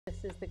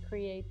This is the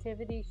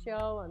Creativity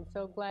Show. I'm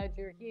so glad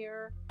you're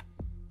here.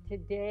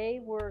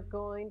 Today we're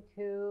going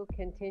to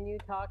continue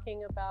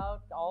talking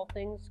about all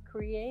things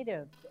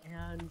creative.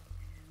 And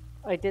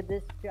I did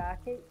this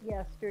jacket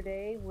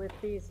yesterday with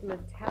these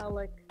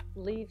metallic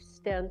leaf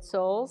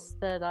stencils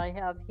that I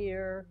have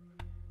here.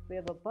 We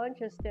have a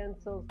bunch of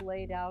stencils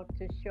laid out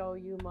to show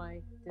you my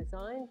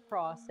design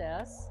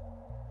process,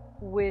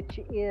 which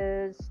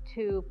is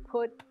to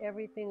put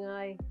everything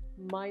I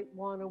might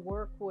want to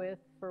work with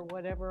for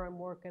whatever I'm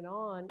working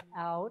on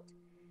out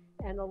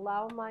and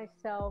allow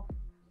myself,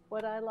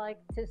 what I like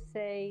to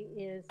say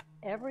is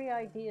every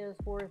idea is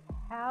worth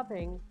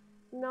having,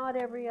 not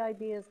every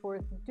idea is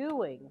worth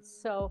doing.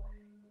 So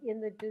in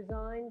the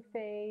design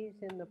phase,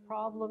 in the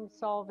problem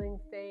solving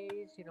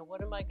phase,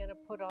 what am I going to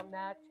put on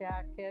that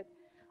jacket?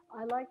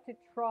 I like to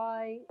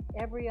try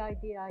every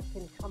idea I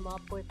can come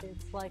up with.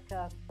 It's like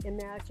a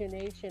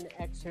imagination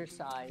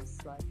exercise,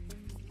 like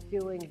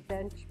doing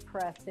bench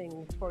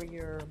pressing for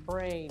your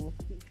brain.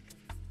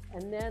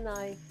 And then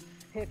I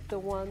pick the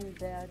one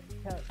that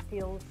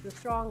feels the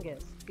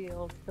strongest,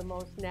 feels the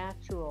most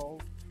natural,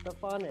 the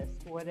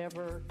funnest,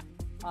 whatever.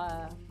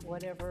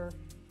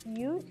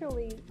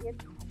 Usually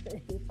it's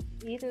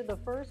either the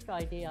first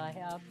idea I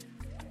have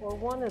or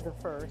one of the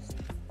first.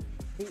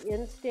 The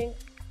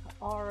instincts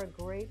are a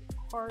great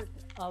part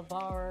of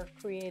our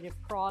creative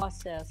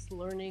process,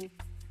 learning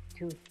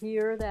to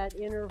hear that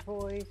inner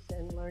voice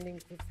and learning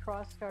to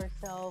trust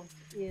ourselves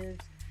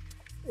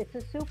it's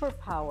a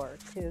superpower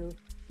to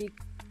be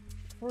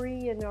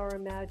free in our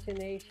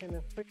imagination,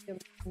 a freedom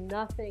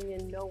nothing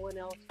and no one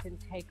else can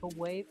take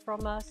away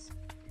from us.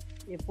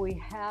 If we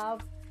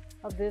have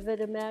a vivid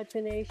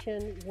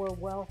imagination, we're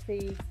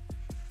wealthy.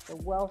 The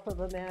wealth of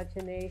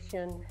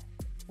imagination,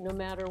 no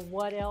matter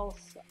what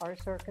else our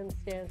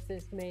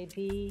circumstances may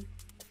be,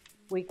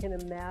 we can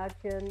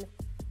imagine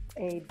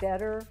a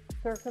better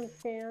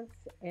circumstance,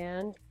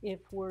 and if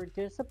we're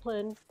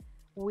disciplined,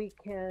 we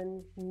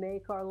can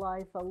make our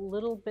life a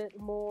little bit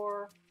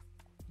more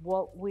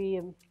what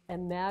we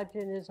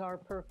imagine is our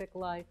perfect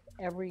life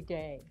every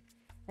day.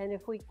 And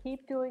if we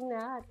keep doing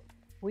that,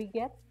 we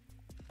get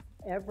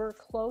ever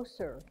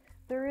closer.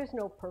 There is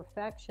no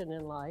perfection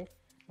in life,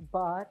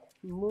 but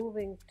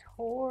moving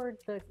toward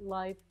the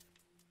life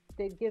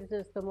that gives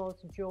us the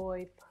most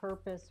joy,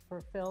 purpose,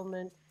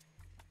 fulfillment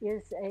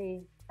is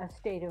a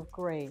state of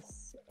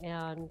grace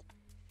and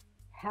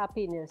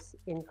happiness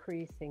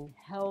increasing,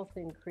 health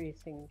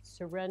increasing,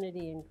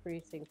 serenity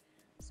increasing.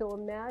 So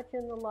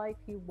imagine the life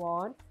you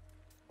want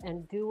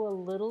and do a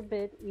little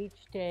bit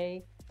each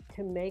day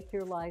to make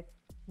your life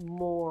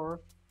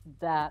more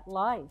that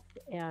life.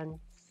 And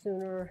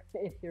sooner,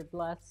 if you're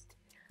blessed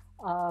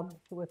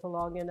with a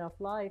long enough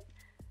life,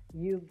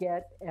 you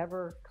get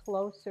ever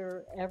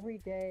closer. Every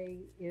day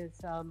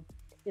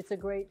it's a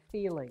great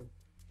feeling.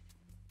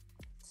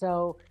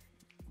 So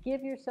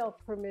give yourself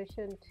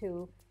permission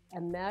to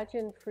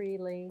imagine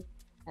freely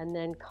and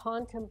then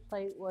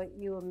contemplate what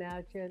you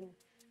imagine.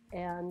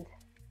 And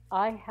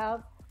I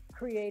have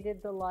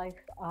created the life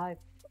I've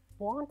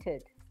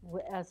wanted.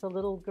 As a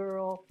little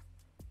girl,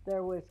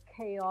 there was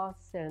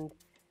chaos and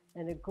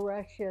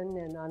aggression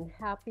and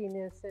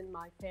unhappiness in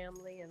my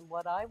family, and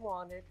what I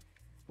wanted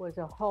was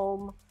a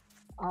home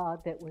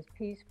that was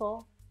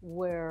peaceful,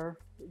 where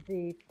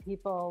the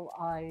people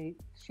I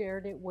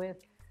shared it with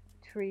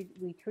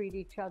we treat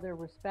each other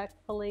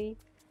respectfully,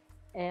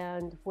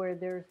 and where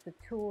there's the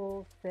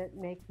tools that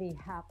make me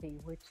happy,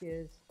 which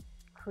is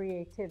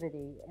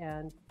creativity.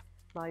 And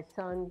my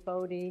son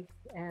Bodhi,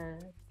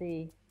 and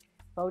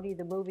Bodhi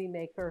the movie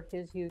maker,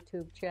 his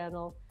YouTube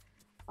channel,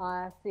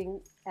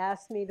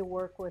 asked me to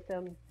work with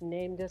him,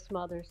 named us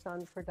Mother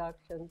Son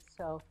Productions.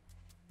 So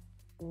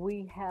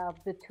we have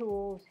the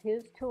tools.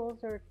 His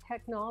tools are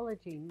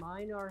technology,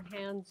 mine are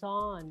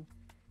hands-on.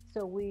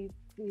 So we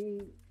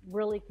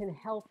really can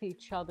help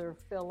each other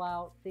fill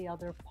out the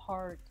other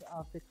part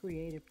of the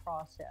creative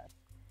process.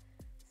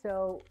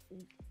 So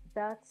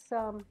that's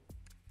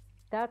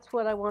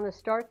what I want to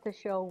start the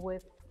show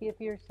with. Give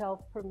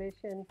yourself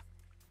permission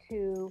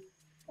to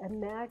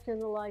imagine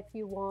the life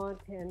you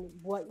want and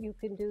what you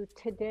can do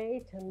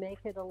today to make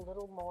it a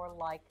little more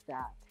like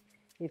that.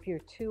 If you're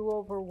too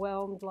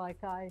overwhelmed,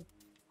 like I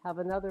have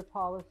another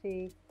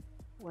policy,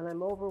 when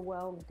I'm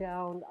overwhelmed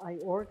down, I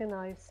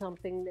organize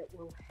something that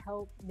will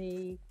help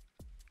me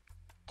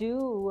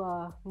do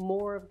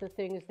more of the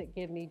things that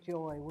give me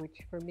joy, which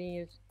for me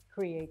is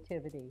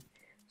creativity.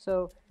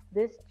 So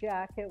this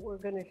jacket, we're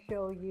going to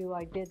show you,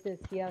 I did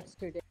this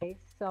yesterday,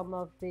 some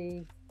of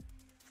the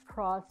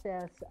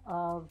process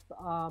of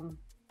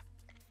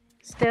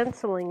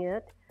stenciling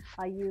it.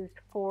 I used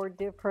 4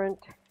 different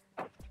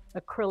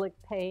acrylic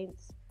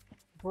paints: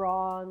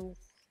 bronze,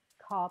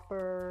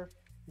 copper,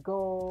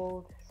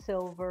 gold,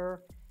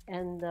 silver,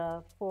 and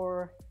the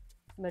 4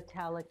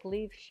 metallic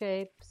leaf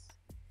shapes.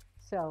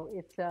 So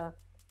it's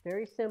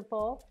very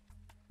simple,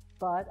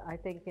 but I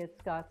think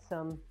it's got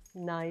some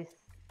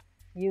nice,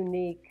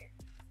 unique,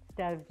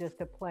 instead of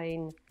just a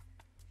plain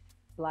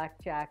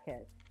black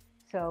jacket.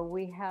 So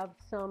we have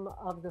some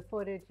of the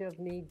footage of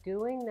me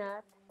doing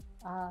that,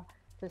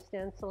 the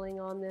stenciling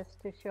on this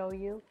to show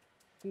you.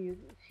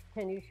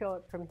 Can you show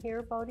it from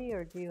here, Bodhi,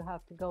 or do you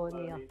have to go in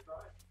the? Let me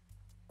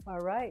try.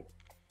 All right.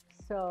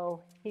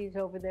 So he's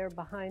over there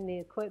behind the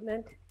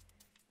equipment.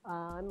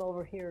 I'm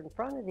over here in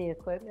front of the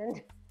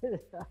equipment.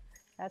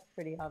 That's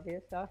pretty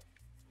obvious, huh?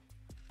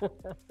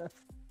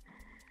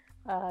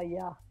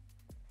 Yeah.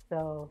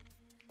 So.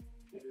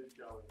 It is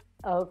showing.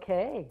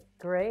 Okay,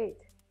 great.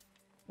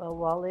 Well,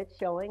 while it's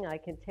showing, I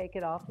can take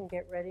it off and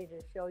get ready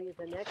to show you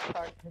the next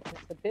part because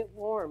it's a bit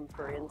warm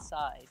for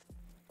inside.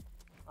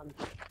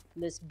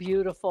 This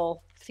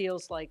beautiful,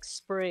 feels like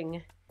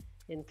spring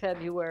in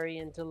February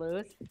in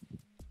Duluth.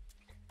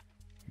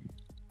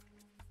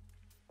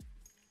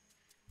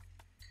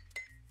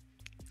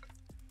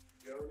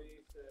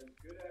 Jody says,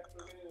 good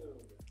afternoon.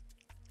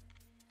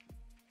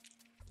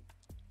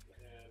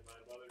 And my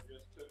mother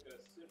just took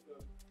a sip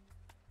of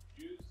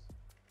juice.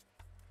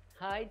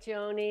 Hi,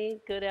 Joni.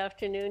 Good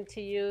afternoon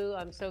to you.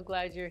 I'm so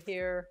glad you're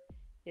here.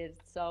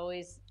 It's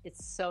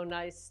so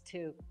nice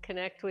to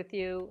connect with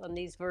you on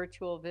these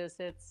virtual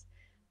visits.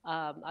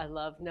 I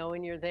love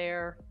knowing you're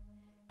there.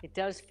 It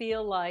does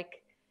feel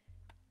like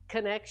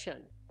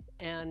connection,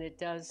 and it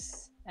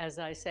does, as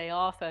I say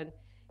often,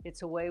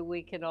 it's a way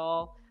we can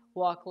all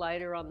walk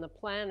lighter on the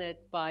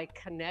planet by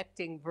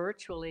connecting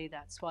virtually.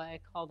 That's why I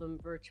call them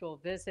virtual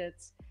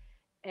visits.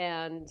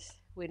 And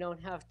we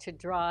don't have to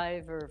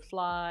drive or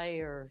fly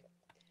or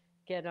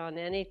get on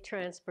any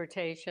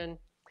transportation.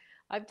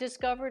 I've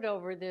discovered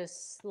over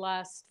this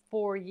last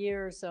 4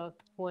 years of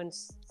when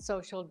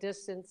social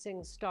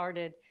distancing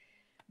started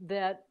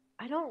that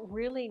I don't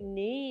really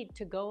need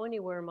to go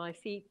anywhere my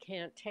feet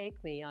can't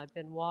take me. I've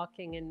been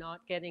walking and not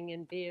getting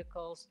in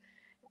vehicles,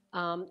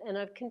 and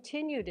I've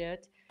continued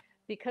it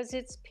because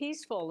it's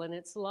peaceful and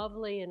it's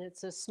lovely and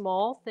it's a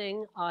small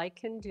thing I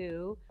can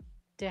do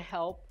to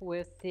help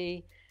with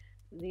the,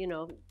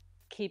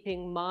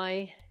 keeping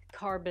my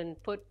carbon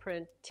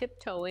footprint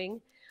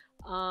tiptoeing.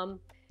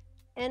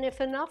 And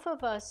if enough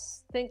of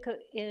us think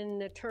in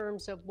the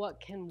terms of what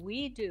can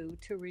we do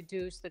to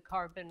reduce the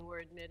carbon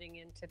we're emitting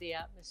into the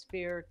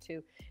atmosphere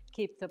to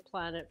keep the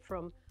planet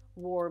from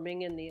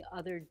warming and the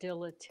other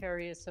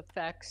deleterious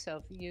effects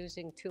of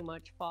using too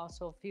much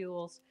fossil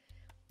fuels,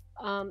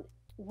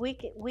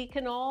 we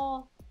can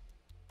all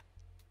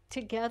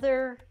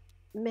together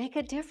make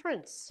a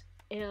difference.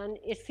 And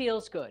it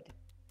feels good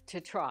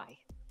to try.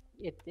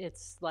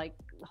 It's like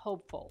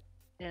hopeful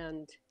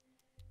and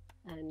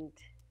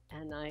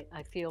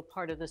I feel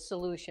part of the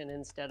solution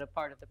instead of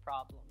part of the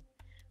problem.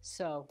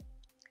 So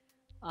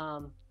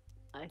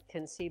I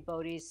can see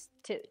Bodhi's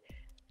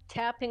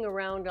tapping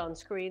around on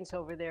screens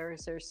over there.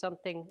 Is there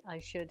something I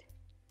should?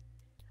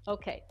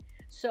 Okay,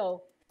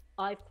 so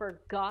I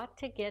forgot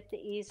to get the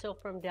easel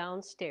from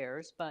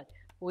downstairs, but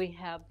we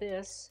have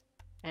this,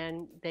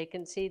 and they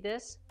can see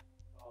this?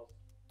 I'll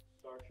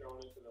start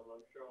showing it to them.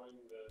 I'm showing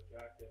the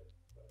jacket.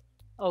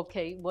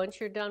 Okay, once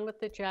you're done with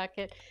the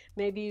jacket,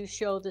 maybe you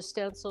show the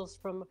stencils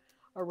from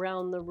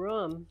around the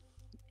room,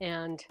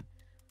 and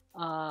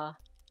the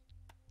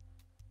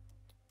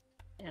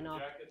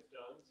jacket's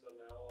done, so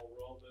now I'll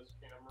roll this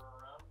camera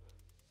around and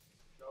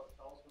tell us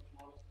what you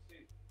want us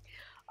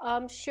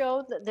to see.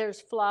 Show that there's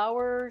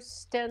flowers,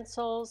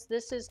 stencils.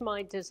 This is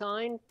my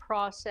design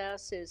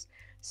process, is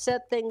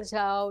set things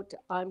out.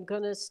 I'm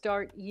gonna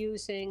start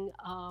using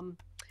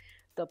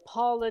the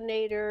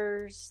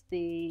pollinators,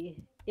 the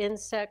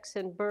insects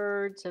and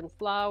birds and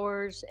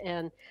flowers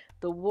and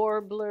the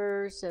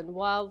warblers and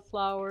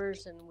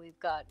wildflowers, and we've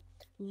got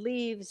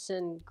leaves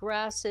and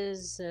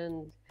grasses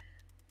and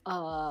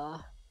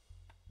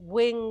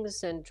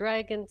wings and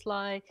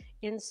dragonfly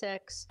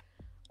insects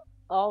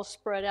all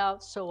spread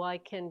out so I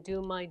can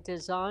do my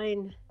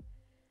designing,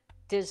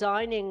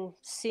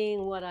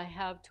 seeing what I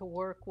have to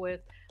work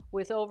with.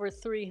 With over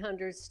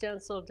 300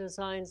 stencil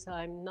designs,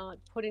 I'm not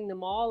putting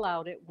them all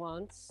out at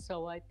once,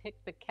 so I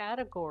pick the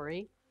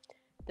category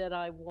that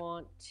I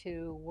want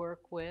to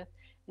work with.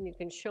 And you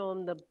can show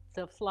them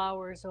the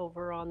flowers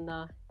over on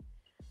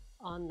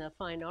the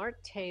fine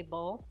art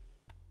table.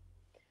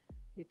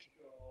 You can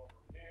go over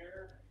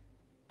here.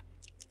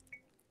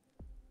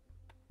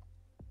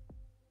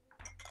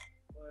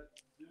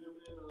 Let's zoom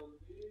in on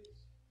these.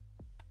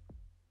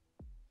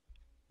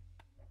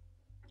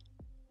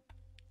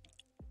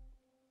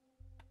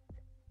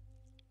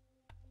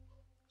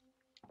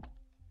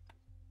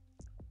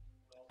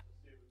 Also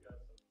see we've got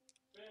some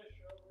fish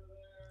over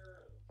there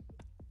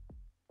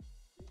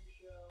and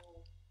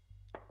seashells.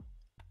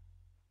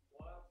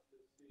 Lots to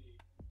see.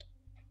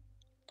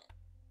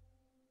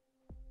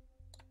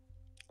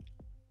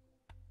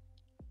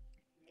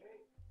 Okay,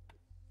 let's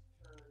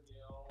turn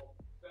y'all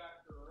back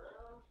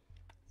around.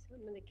 So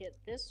I'm going to get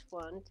this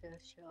one to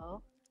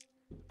show.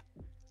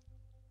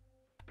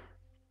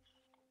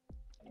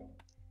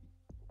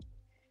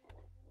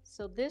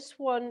 So this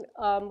one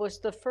was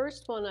the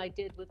first one I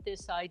did with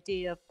this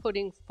idea of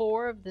putting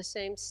 4 of the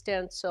same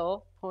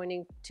stencil,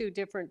 pointing 2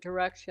 different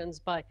directions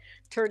by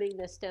turning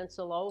the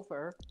stencil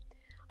over.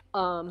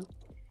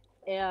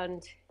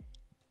 and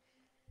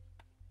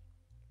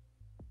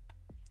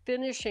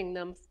finishing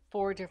them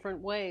 4 different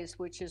ways,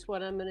 which is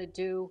what I'm going to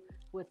do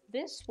with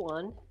this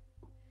one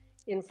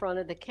in front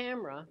of the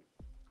camera.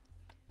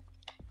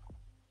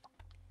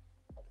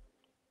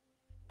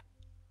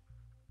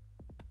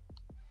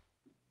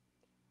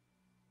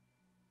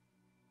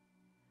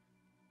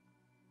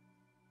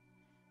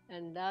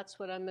 And that's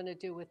what I'm going to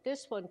do with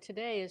this one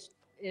today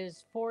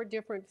is 4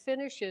 different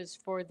finishes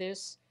for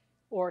this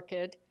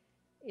orchid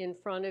in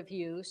front of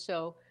you,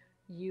 so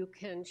you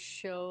can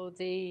show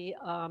the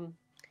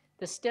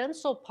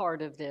stencil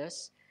part of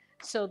this.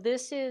 So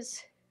this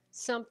is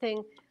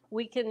something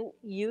we can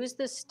use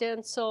the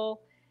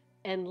stencil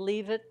and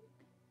leave it,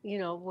 you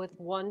know, with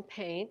one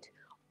paint,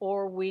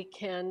 or we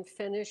can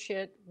finish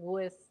it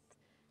with,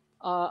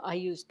 I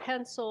use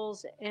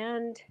pencils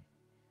and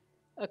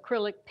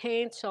acrylic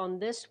paints on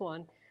this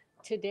one.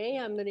 Today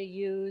I'm going to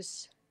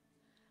use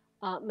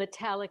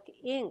metallic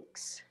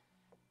inks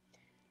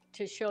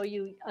to show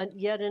you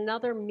yet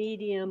another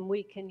medium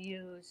we can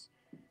use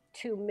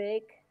to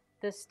make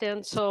the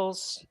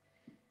stencils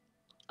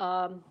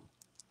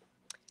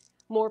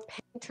more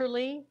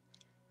painterly.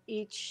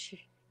 Each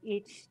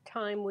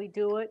time we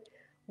do it,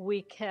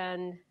 we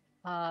can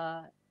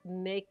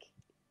make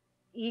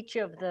each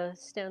of the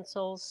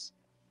stencils.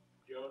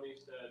 Joni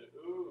said,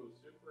 ooh,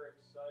 super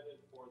excited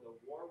for the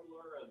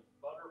warbler and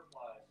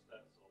butterfly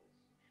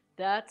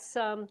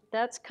stencils.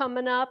 That's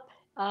coming up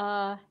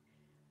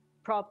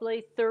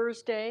probably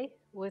Thursday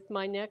with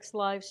my next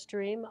live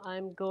stream.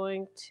 I'm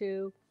going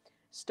to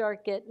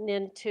start getting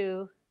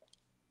into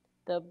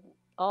the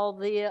all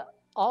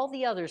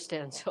the other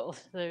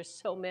stencils. There's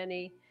so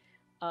many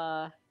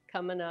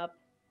coming up.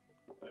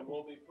 And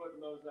we'll be putting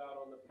those out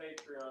on the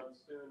Patreon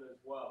soon as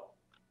well.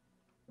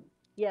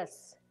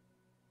 Yes,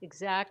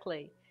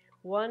 exactly.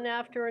 One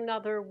after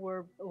another,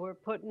 we're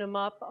putting them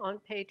up on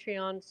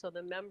Patreon so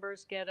the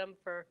members get them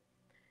for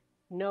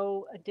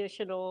no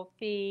additional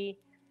fee.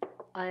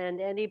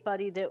 And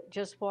anybody that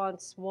just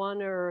wants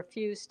one or a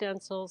few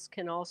stencils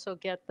can also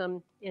get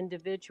them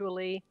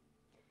individually.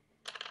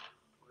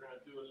 We're going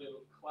to do a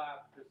little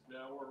clap because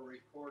now we're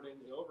recording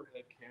the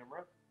overhead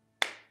camera.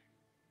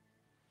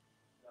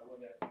 That way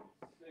that can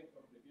sync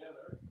them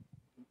together.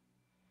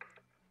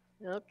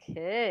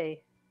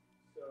 Okay.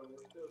 So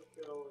we're still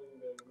showing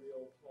the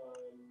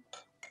real-time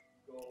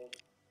gold. Do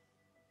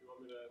you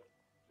want me to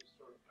just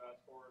sort of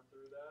fast forward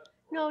through that?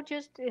 No,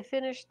 just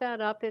finish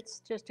that up. It's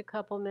just a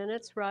couple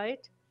minutes,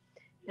 right?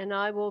 And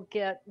I will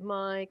get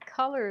my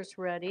colors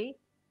ready.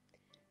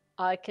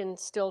 I can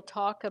still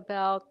talk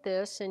about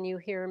this and you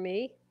hear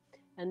me.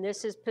 And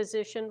this is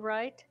positioned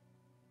right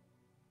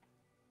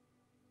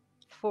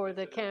for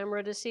the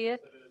camera to see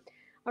it.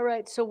 All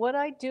right, so what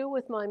I do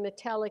with my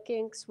metallic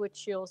inks,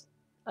 which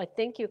I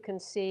think you can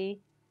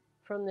see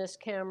from this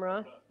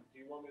camera. Do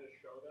you want me to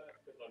show that?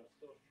 Because I'm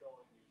still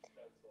showing you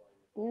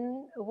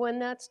stenciling. When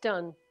that's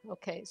done.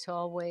 Okay, so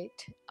I'll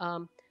wait.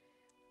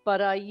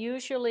 But I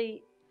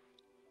usually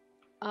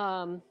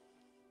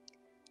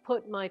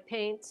put my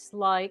paints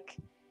like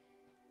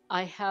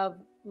I have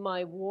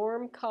my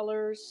warm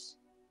colors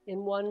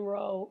in one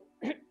row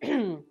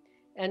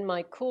and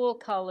my cool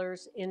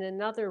colors in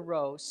another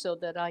row so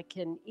that I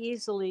can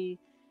easily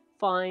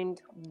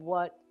find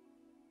what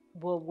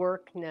will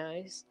work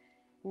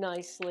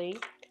nicely.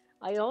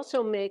 I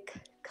also make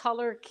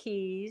color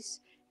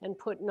keys and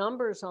put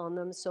numbers on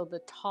them so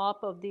the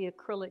top of the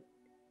acrylic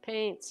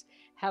paints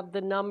have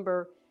the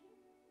number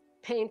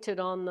painted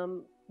on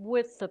them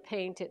with the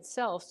paint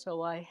itself,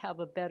 so I have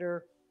a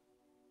better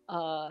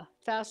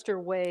faster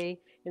way,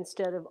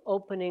 instead of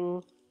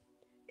opening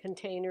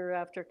container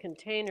after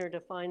container to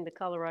find the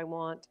color I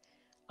want,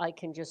 I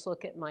can just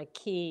look at my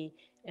key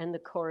and the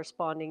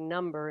corresponding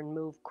number and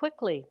move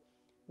quickly,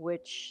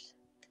 which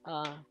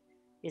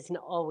isn't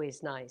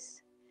always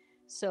nice.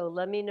 So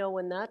let me know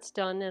when that's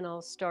done and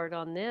I'll start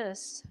on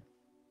this.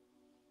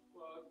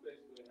 Well, it's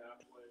basically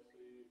halfway, so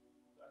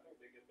I think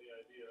they get the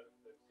idea.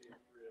 They've seen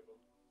 3 of them.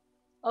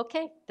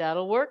 Okay,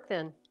 that'll work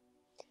then.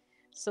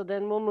 So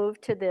then we'll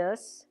move to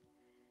this.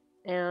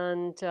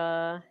 And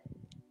are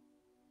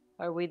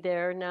we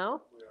there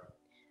now? We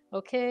are.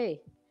 Okay,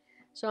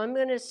 so I'm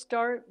going to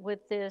start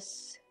with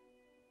this.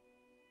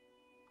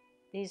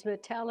 These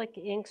metallic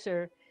inks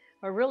are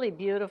really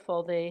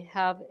beautiful. They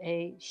have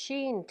a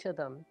sheen to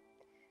them.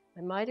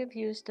 I might have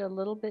used a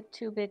little bit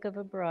too big of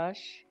a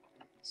brush,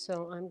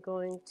 so I'm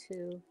going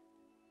to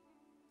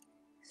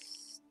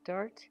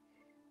start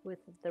with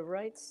the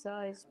right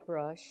size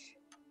brush.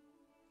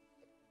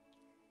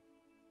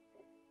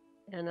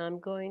 And I'm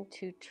going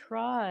to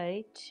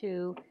try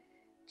to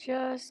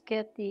just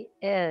get the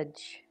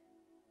edge.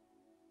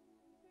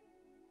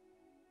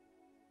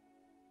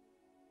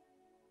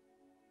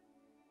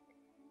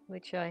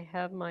 Which I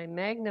have my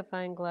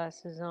magnifying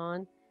glasses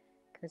on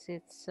because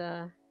it's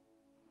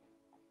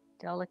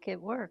delicate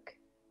work.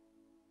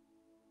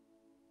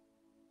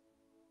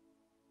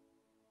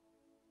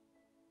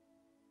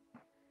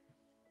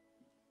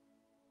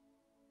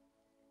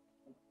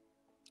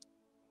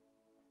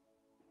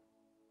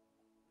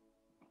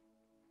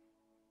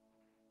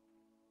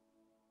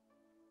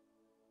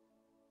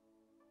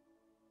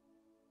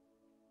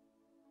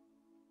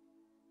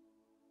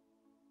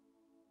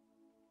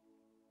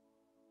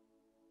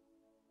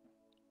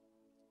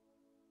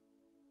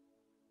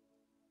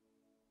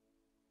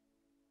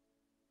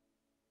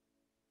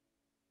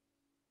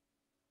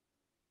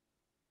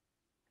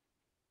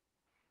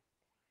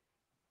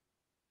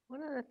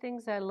 One of the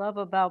things I love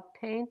about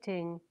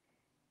painting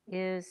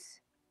is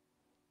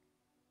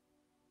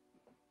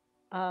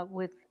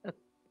with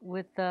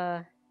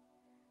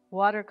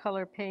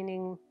watercolor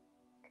painting,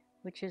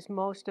 which is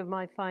most of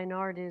my fine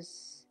art,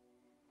 is,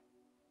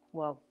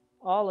 well,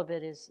 all of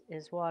it is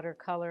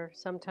watercolor.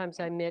 Sometimes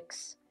I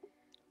mix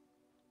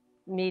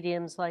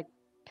mediums like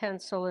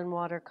pencil and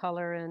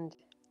watercolor, and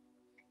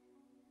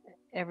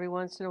every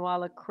once in a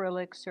while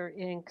acrylics or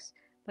inks,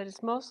 but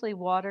it's mostly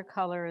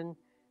watercolor. And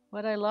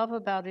what I love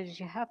about it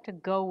is you have to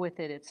go with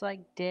it. It's like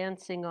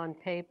dancing on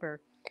paper.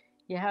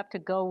 You have to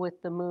go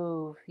with the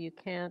move. You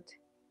can't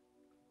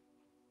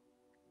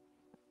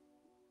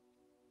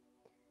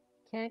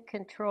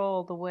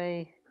control the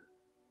way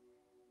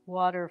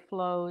water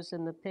flows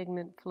and the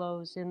pigment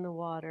flows in the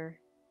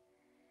water.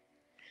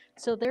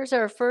 So there's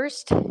our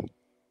first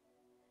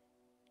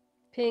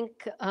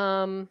pink,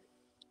 and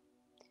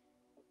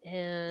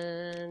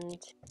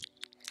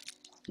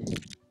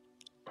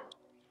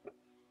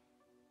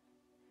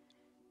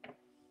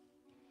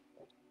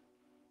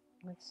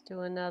let's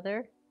do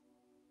another.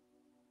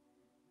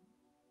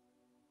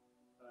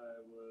 I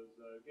was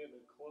getting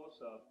a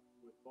close-up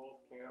with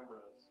both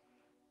cameras.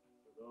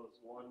 For those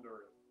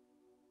wondering,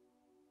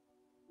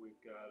 we've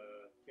got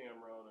a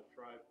camera on a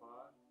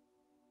tripod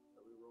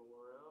that we roll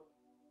around,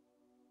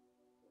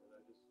 and I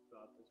just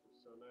thought this was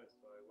so nice,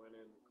 so I went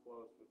in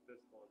close with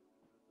this one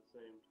at the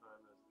same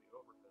time as the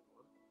overhead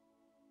one.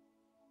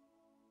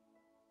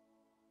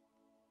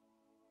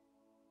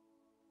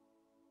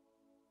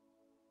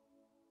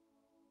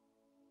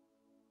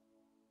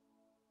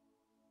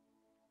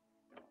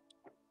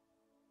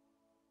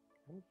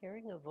 I'm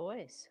hearing a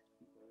voice.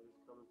 And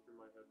it's coming through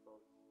my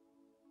headphones.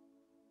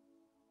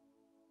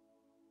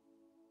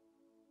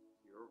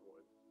 It's your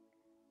voice.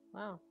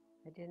 Wow,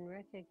 I didn't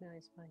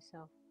recognize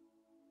myself.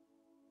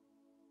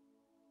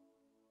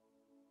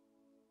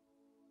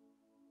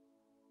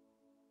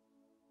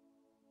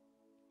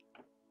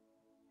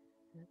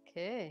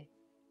 Okay.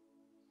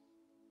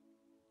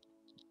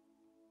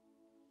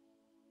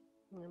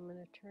 I'm going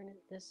to turn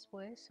it this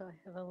way so I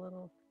have a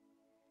little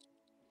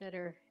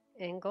better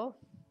angle.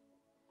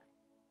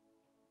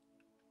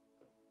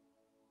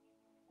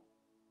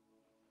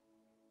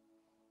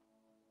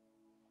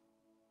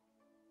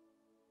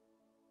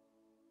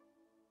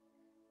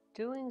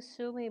 Doing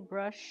Sumi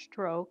brush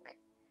stroke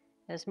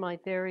as my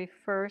very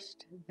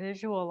first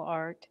visual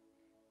art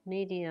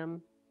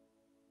medium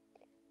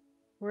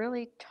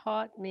really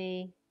taught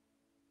me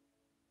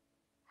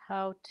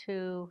how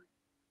to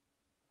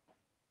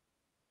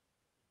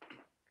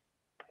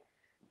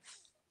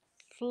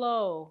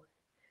flow,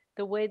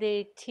 the way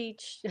they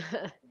teach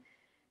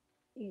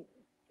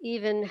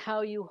even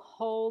how you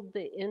hold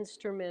the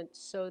instrument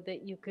so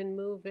that you can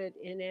move it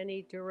in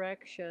any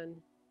direction,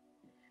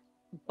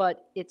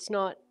 but it's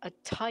not a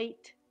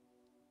tight,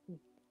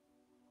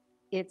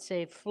 it's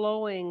a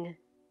flowing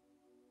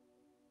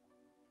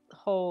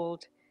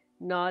hold,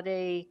 not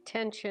a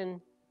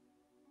tension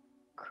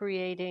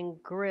creating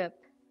grip.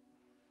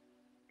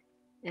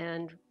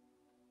 And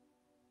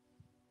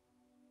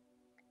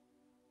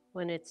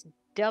when it's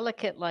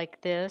delicate like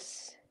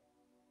this,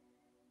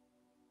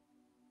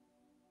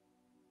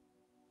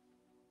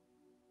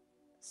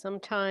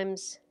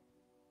 sometimes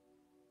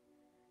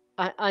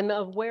I'm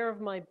aware of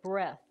my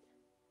breath.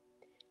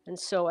 And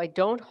so I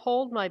don't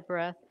hold my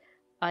breath.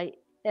 I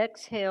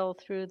exhale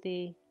through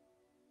the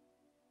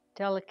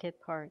delicate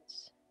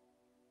parts.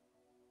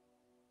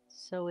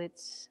 So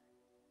it's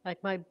like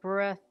my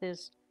breath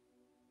is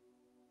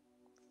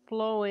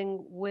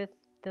flowing with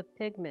the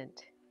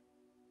pigment.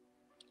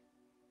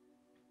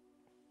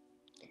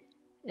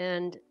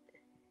 And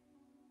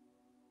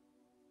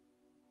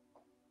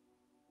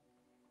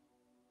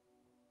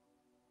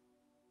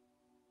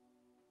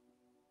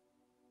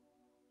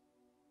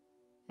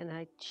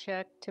I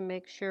check to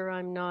make sure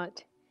I'm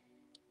not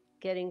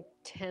getting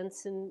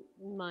tense in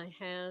my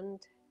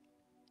hand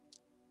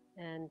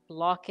and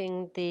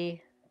blocking the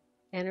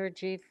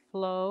energy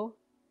flow.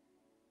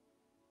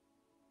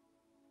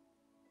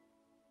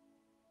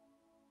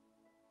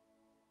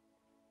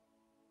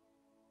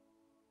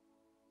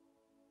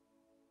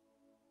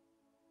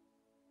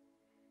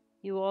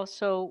 You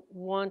also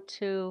want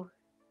to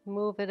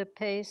move at a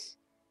pace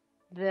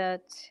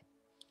that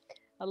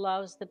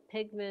allows the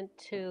pigment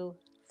to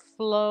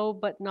flow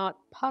but not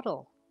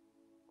puddle.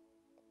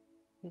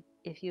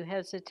 If you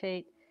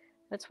hesitate,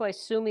 that's why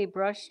Sumi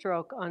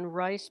brushstroke on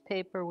rice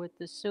paper with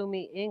the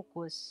Sumi ink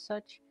was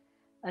such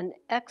an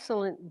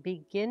excellent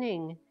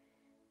beginning,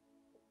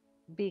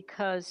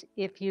 because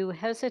if you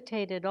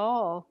hesitate at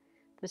all,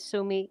 the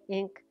Sumi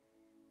ink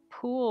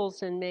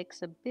pools and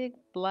makes a big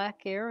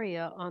black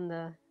area on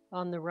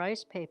the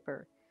rice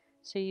paper.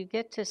 So you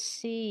get to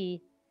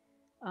see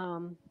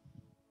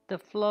the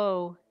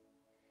flow,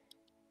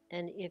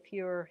 and if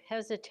you're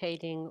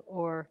hesitating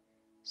or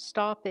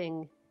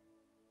stopping,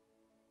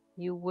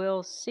 you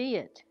will see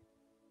it.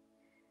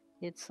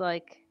 It's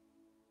like,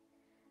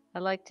 I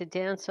like to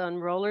dance on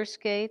roller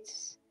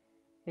skates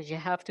because you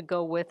have to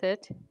go with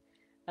it.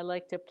 I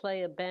like to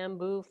play a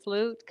bamboo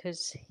flute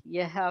because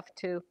you have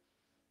to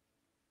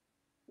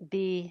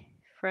be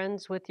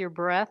friends with your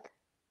breath.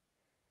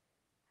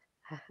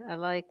 I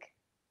like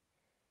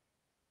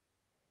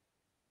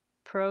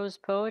prose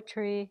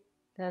poetry.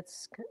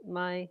 That's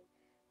my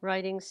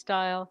writing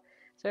style.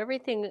 So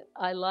everything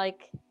I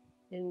like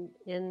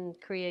in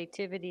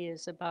creativity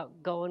is about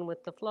going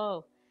with the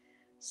flow.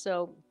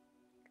 So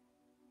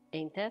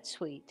ain't that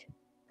sweet?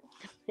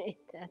 Ain't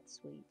that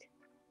sweet?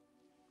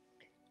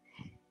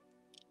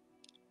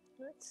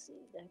 Let's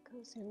see, that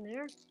goes in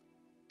there.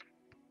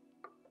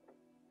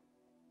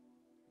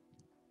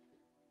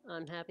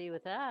 I'm happy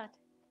with that.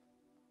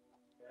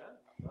 Yeah,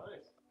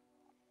 nice.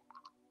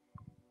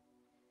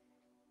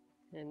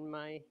 And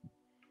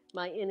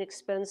my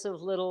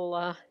inexpensive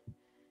little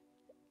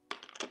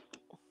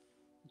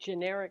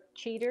generic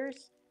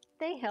cheaters,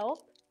 they help.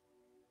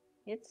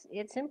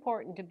 It's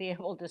important to be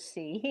able to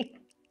see.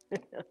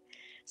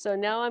 So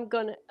now I'm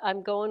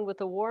going with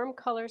a warm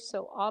color.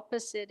 So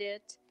opposite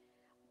it,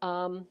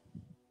 um,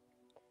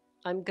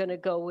 I'm gonna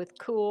go with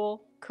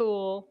cool,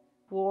 cool,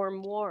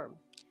 warm, warm.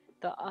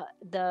 The uh,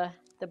 the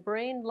the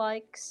brain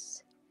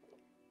likes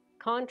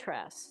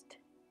contrast.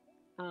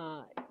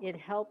 It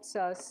helps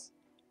us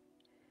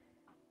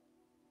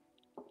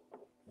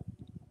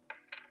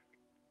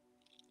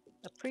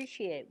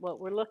appreciate what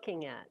we're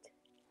looking at.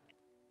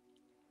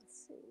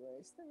 Let's see,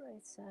 where's the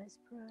right size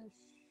brush?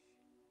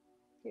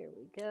 Here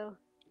we go.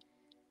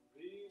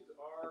 These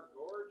are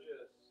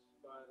gorgeous,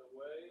 by the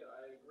way.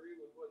 I agree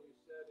with what you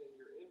said in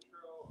your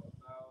intro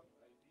about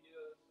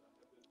ideas. I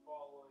have been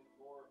following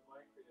more of my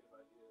creative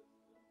ideas,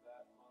 and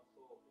that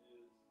muscle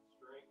is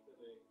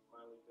strengthening.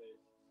 Smiley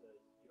face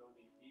says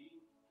Yoni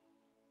B.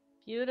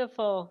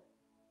 Beautiful,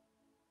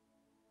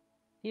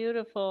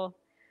 beautiful.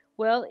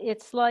 Well,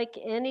 it's like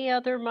any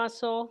other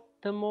muscle.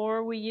 The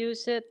more we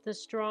use it, the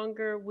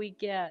stronger we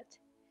get.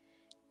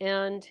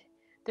 And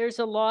there's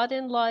a lot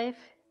in life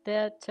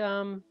that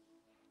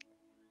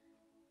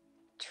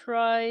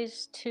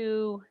tries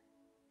to,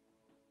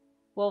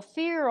 well,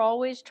 fear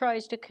always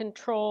tries to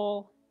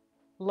control,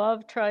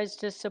 love tries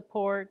to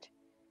support.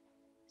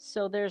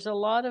 So there's a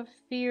lot of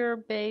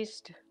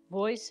fear-based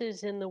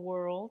voices in the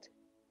world,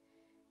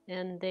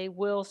 and they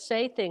will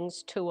say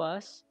things to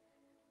us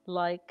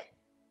like,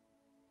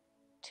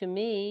 to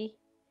me,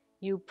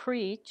 you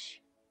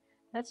preach.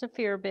 That's a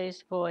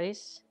fear-based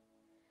voice.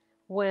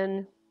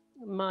 When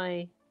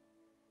my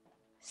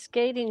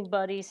skating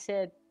buddy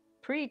said,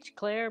 preach,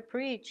 Claire,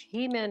 preach,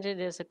 he meant it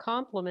as a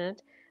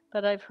compliment,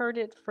 but I've heard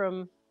it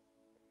from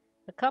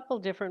a couple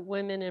different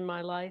women in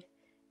my life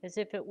as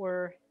if it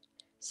were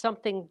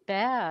something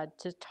bad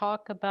to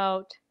talk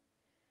about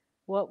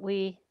what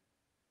we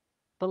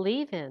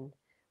believe in.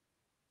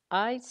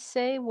 I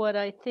say what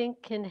I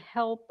think can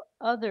help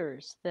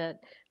others that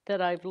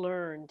I've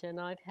learned,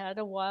 and I've had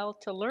a while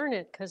to learn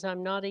it because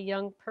I'm not a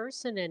young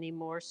person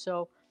anymore.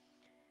 So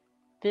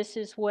this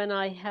is when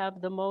I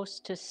have the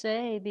most to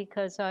say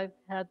because I've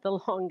had the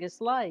longest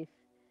life.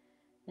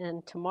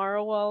 And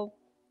tomorrow I'll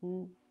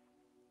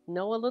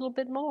know a little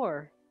bit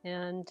more.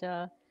 And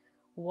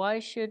why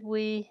should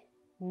we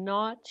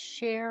not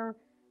share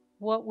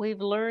what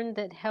we've learned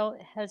that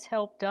has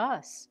helped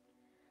us?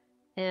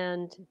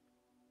 And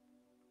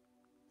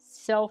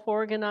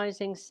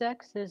self-organizing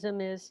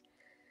sexism is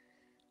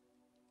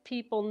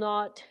people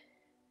not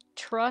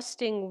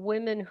trusting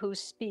women who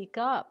speak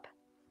up,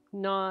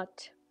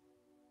 not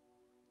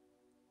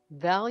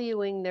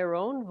valuing their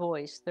own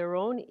voice, their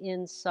own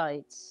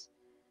insights.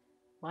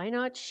 Why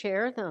not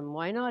share them?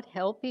 Why not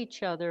help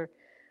each other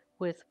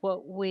with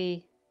what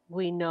we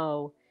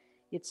know?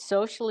 It's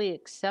socially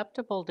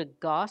acceptable to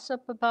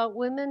gossip about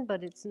women,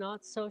 but it's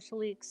not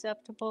socially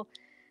acceptable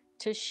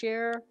to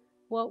share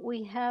what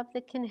we have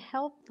that can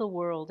help the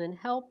world and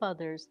help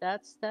others.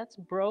 That's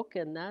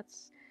broken.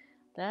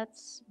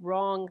 That's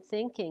wrong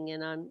thinking,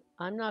 and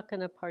I'm not going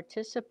to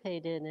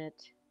participate in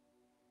it.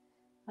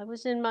 I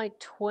was in my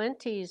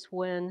 20s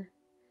when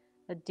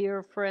a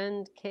dear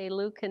friend, Kay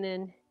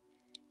Lukanen,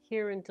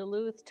 here in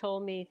Duluth,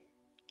 told me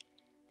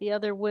the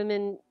other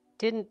women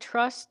didn't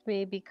trust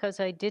me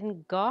because I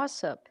didn't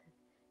gossip.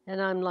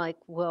 And I'm like,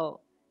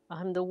 well,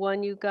 I'm the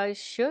one you guys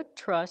should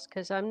trust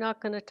because I'm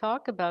not going to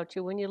talk about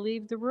you when you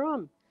leave the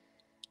room.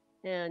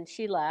 And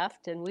she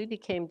laughed, and we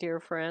became dear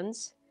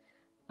friends.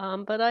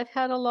 But I've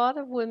had a lot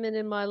of women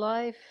in my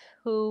life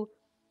who,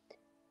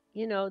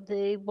 you know,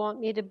 they want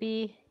me to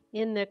be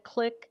in the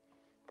clique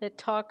that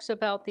talks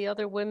about the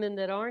other women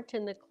that aren't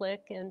in the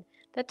clique, and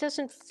that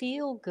doesn't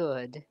feel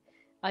good.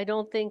 I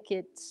don't think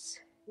it's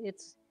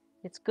it's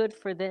good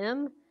for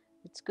them.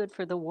 It's good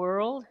for the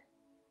world,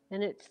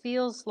 and it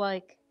feels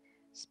like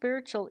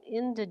spiritual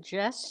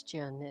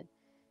indigestion. It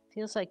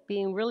feels like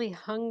being really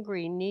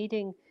hungry,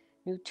 needing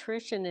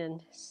nutrition,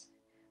 and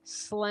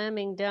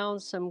slamming down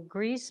some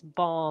grease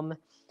bomb.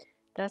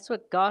 That's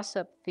what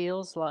gossip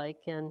feels like,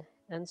 and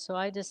so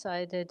I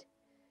decided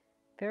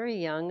very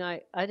young,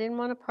 I didn't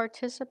want to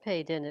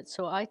participate in it.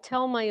 So I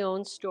tell my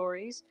own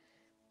stories,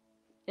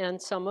 and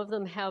some of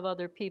them have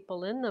other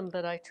people in them,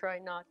 but I try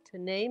not to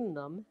name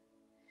them.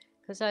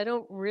 because I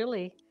don't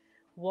really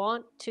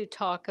want to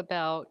talk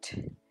about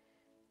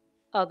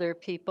other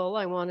people.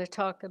 I want to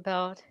talk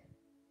about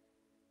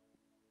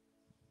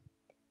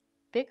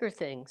bigger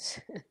things,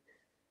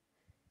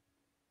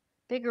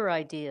 bigger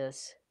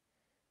ideas,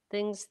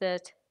 things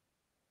that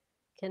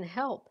can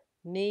help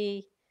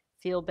me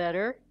feel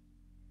better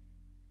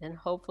and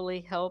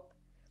hopefully help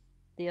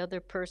the other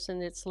person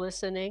that's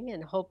listening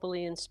and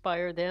hopefully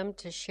inspire them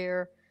to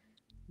share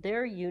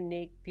their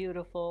unique,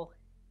 beautiful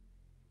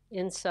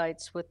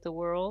insights with the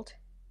world.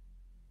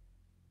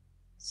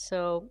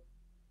 So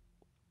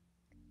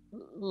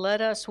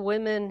let us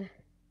women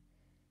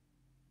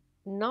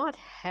not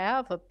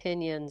have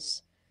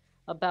opinions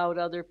about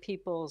other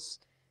people's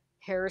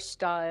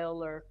hairstyle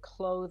or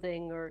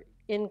clothing or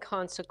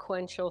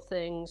inconsequential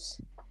things.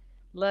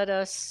 Let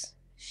us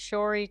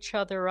shore each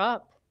other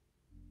up.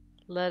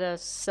 Let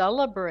us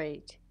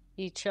celebrate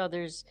each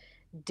other's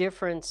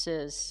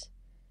differences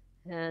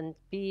and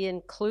be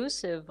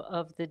inclusive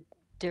of the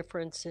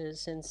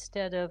differences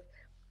instead of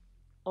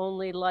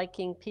only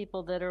liking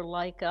people that are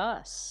like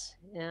us.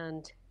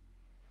 And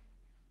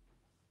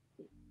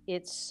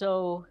it's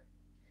so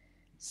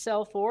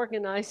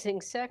self-organizing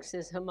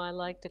sexism, I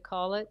like to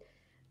call it,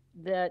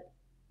 that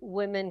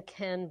women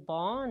can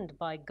bond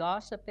by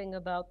gossiping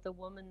about the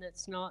woman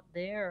that's not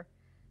there.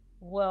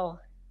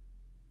 Well,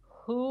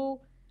 who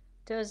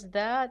does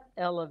that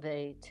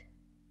elevate?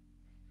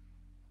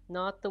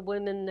 Not the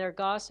women they're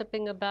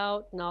gossiping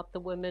about, not the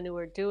women who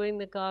are doing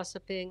the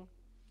gossiping.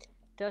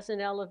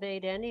 Doesn't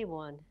elevate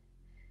anyone.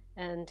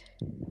 And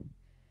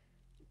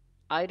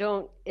I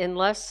don't,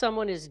 unless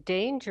someone is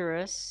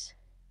dangerous,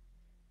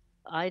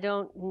 I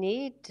don't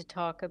need to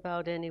talk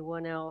about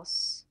anyone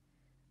else.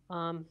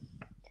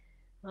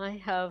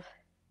 I have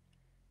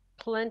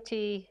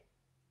plenty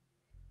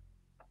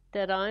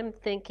that I'm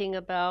thinking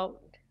about,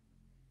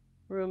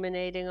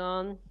 ruminating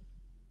on,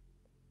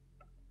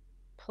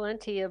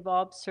 plenty of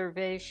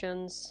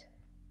observations,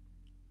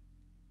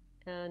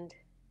 and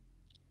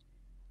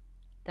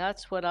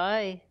that's what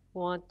I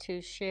want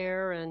to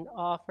share and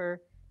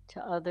offer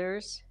to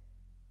others,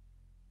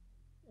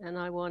 and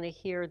I want to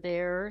hear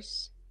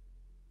theirs.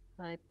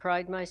 I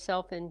pride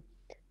myself in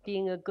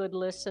being a good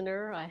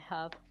listener. I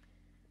have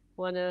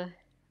one of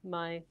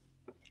my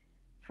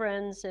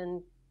friends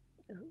and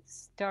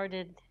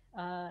started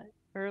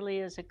early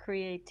as a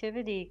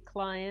creativity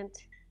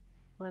client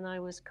when I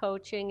was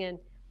coaching, and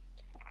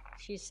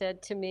she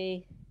said to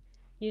me,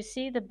 "You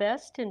see the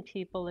best in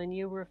people and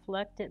you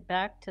reflect it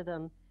back to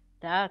them.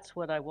 That's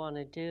what I want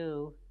to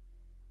do."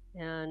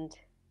 And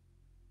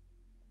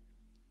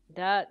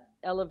that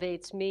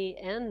elevates me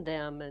and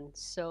them. And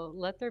so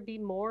let there be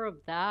more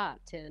of that,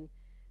 and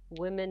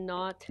women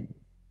not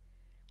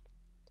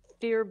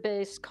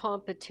fear-based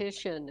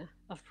competition,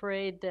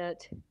 afraid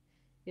that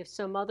if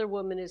some other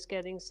woman is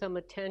getting some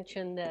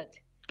attention that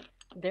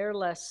they're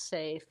less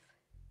safe.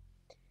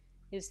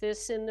 Is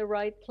this in the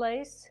right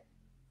place?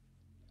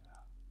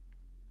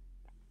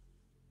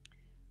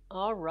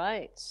 All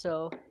right,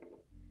 so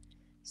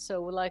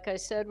like I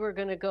said, we're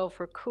going to go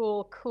for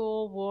cool,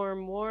 cool,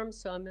 warm, warm.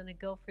 So I'm going to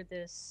go for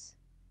this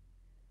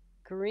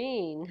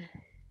green.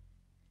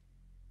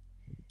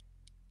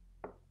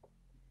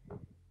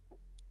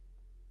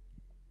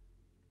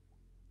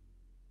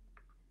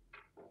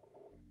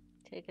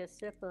 Take a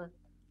sip of.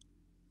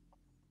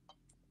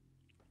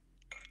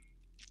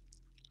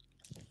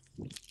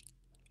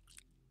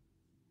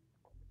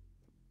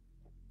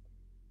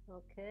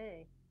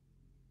 Okay.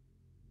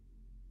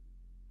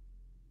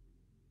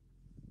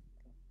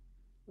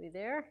 We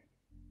there?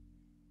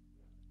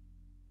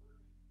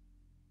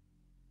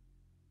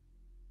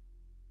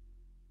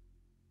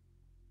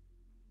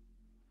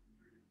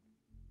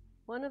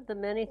 One of the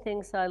many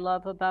things I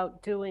love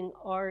about doing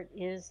art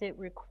is it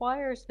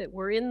requires that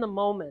we're in the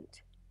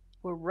moment.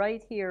 We're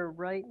right here,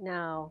 right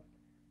now.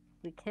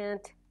 We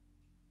can't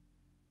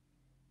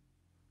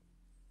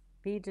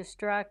be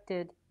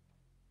distracted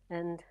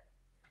and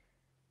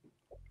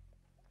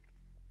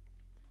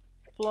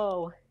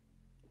flow.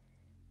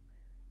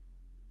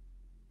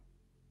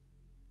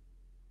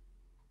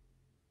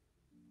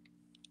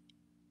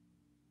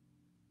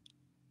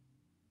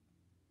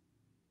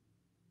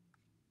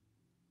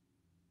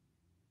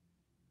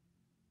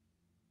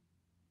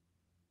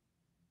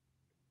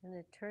 And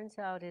it turns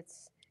out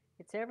it's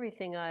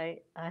everything I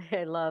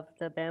love.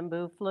 The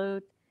bamboo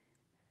flute,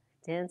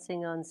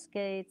 dancing on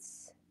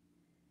skates,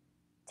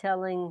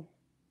 telling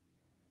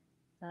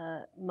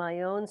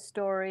my own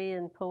story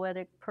in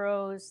poetic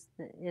prose.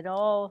 It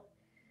all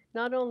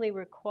not only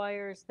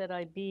requires that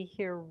I be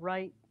here,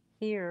 right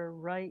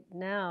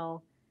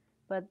now,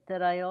 but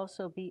that I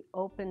also be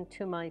open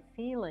to my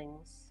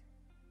feelings,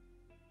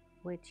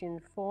 which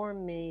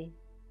inform me,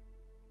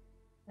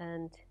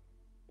 and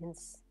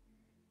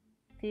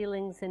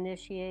feelings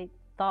initiate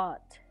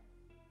thought.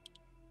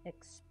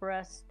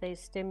 Express, they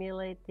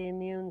stimulate the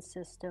immune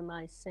system.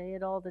 I say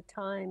it all the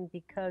time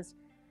because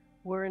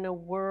we're in a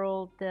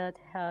world that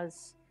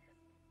has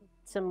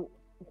some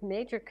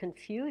major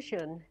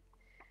confusion,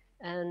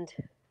 and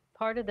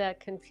part of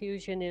that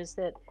confusion is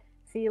that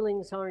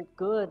feelings aren't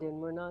good and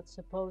we're not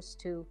supposed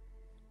to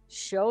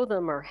show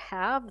them or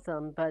have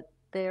them, but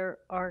they're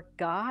our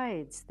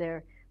guides.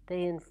 They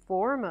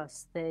inform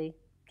us. They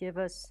give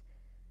us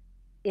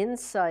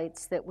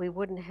insights that we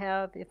wouldn't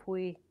have if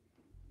we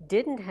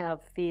didn't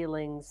have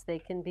feelings. They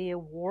can be a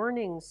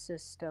warning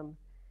system.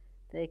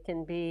 They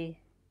can be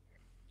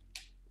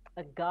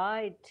a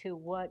guide to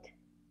what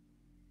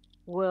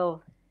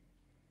will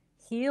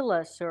heal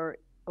us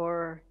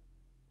or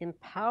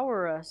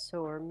empower us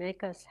or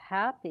make us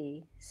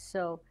happy.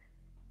 So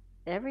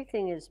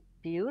everything is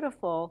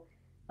beautiful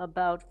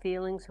about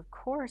feelings. Of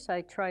course,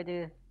 I try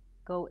to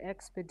go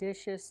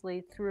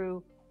expeditiously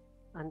through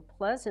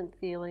unpleasant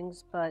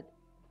feelings, but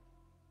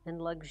and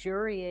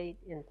luxuriate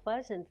in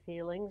pleasant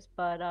feelings,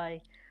 but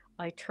I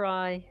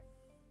try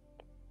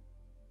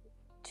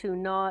to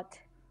not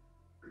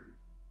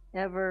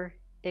ever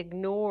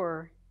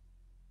ignore.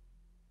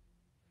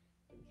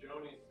 And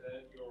Joni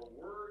said, "Your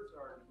words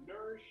are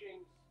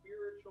nourishing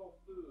spiritual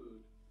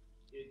food.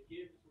 It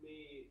gives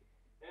me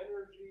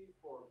energy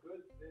for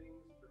good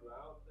things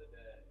throughout the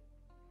day."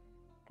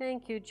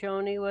 Thank you,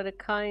 Joni. What a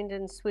kind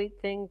and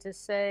sweet thing to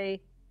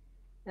say.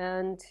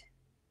 And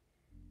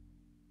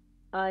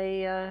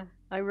I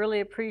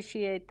really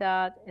appreciate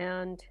that.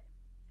 And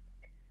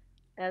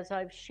as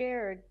I've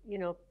shared,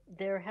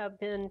 there have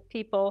been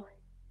people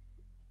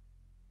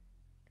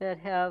that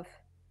have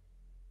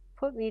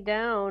put me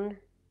down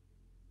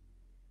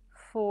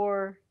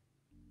for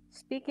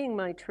speaking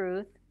my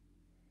truth.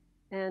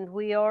 And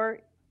we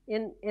are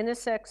in a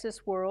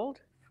sexist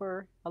world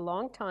for a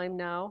long time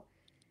now.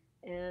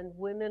 And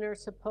women are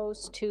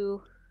supposed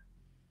to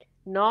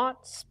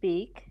not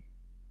speak.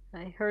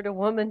 I heard a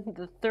woman,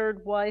 the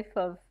third wife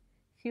of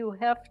Hugh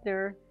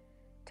Hefner,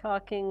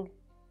 talking.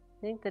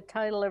 I think the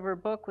title of her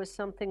book was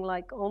something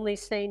like Only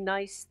Say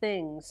Nice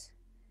Things.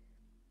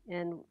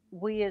 And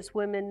we as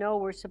women know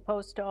we're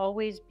supposed to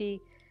always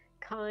be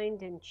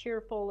kind and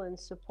cheerful and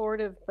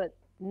supportive, but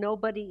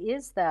nobody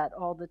is that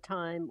all the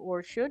time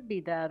or should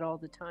be that all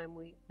the time.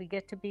 We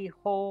get to be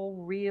whole,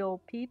 real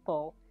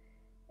people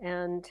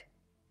and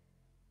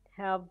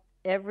have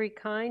every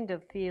kind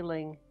of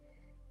feeling.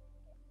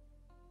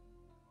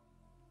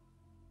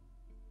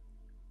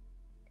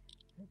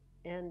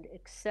 And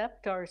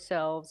accept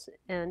ourselves,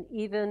 and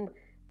even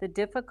the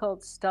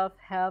difficult stuff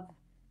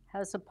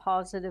has a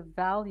positive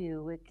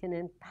value. It can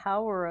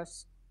empower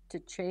us to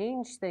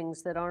change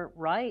things that aren't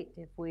right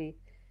if we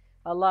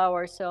allow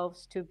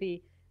ourselves to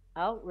be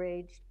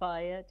outraged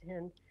by it.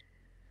 And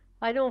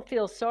I don't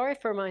feel sorry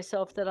for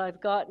myself that I've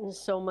gotten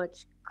so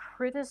much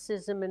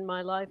criticism in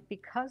my life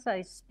because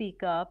I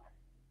speak up,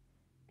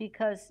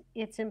 because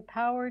it's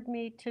empowered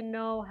me to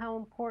know how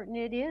important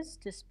it is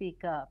to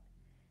speak up.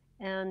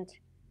 And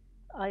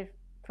I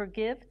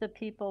forgive the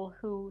people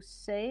who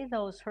say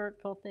those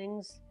hurtful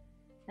things,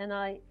 and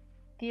I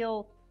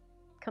feel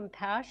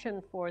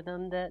compassion for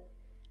them that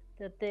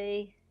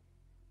they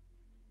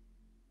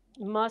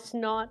must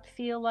not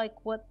feel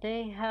like what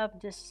they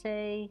have to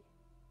say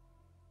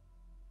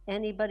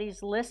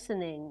anybody's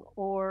listening,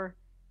 or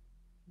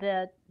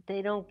that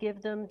they don't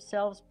give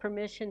themselves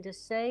permission to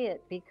say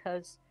it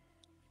because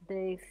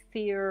they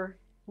fear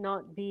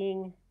not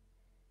being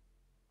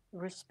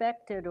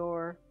respected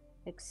or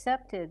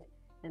accepted.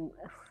 And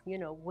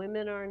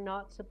women are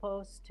not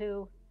supposed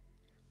to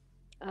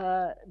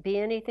be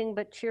anything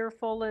but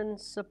cheerful and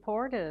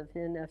supportive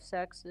in a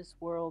sexist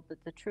world.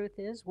 But the truth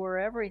is, we're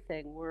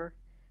everything.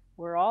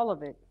 We're all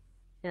of it,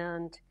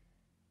 and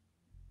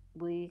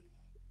we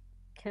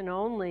can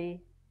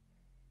only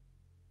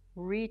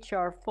reach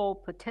our full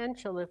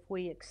potential if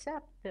we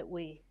accept that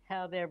we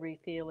have every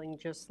feeling,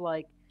 just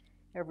like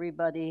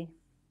everybody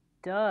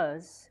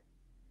does,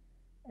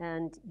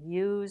 and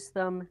use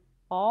them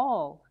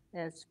all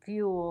as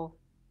fuel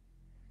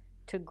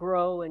to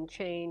grow and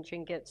change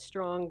and get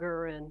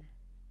stronger. And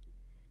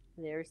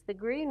there's the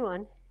green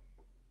one.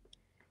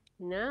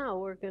 Now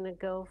we're going to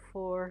go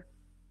for,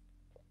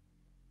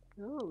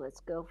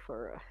 let's go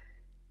for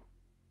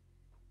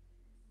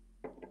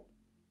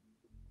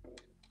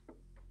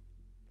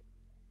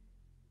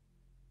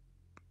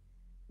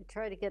I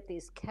try to get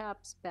these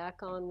caps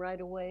back on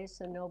right away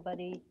so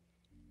nobody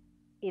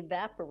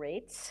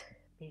evaporates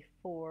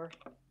before.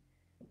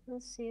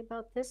 Let's see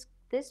about this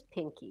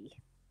pinky.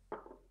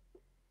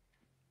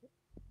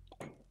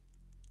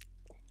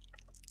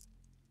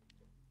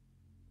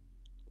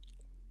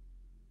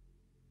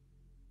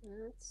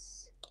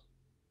 Let's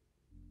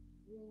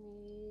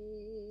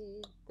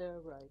need the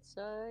right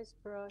size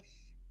brush.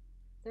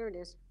 There it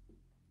is.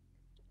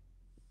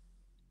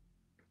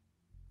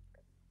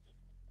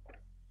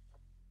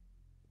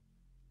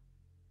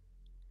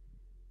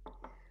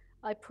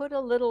 I put a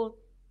little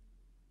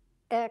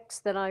X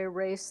that I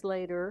erase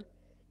later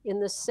in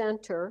the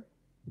center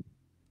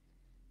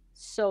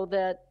so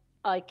that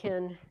I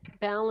can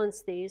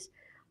balance these.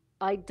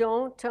 I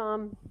don't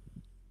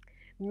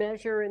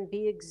measure and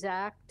be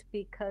exact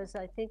because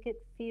I think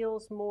it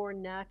feels more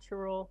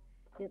natural.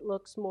 It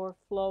looks more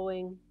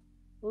flowing.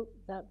 Oop,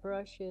 that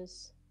brush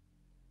is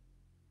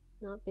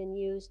not been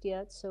used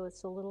yet, so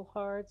it's a little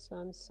hard, so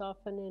I'm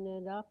softening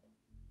it up.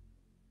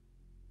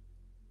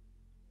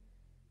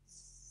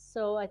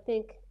 So I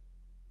think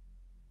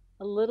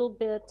a little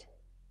bit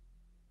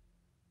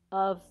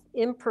of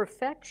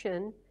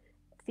imperfection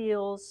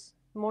feels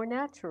more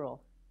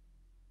natural.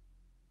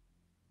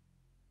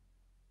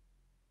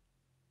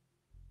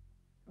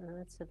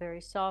 It's a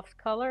very soft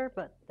color,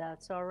 but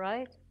that's all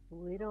right.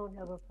 We don't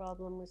have a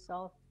problem with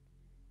soft.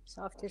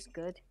 Soft is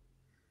good.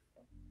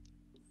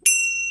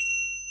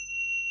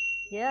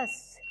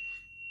 Yes.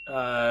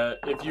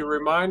 If you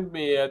remind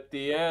me at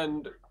the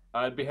end,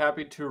 I'd be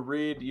happy to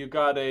read. You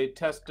got a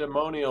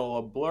testimonial,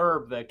 a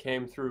blurb that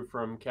came through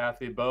from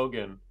Kathy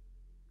Bogan.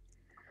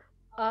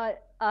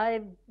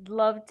 I'd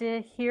love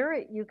to hear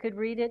it. You could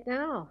read it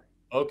now.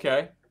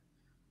 Okay.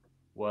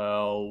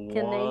 Well,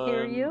 Can they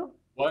hear you?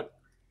 What?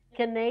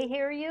 Can they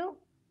hear you?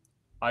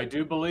 I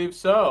do believe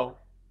so.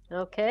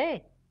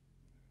 Okay.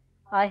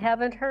 I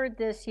haven't heard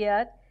this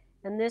yet,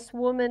 and this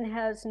woman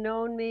has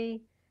known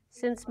me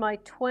since my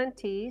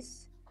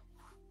 20s.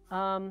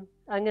 I'm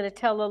going to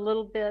tell a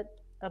little bit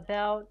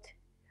about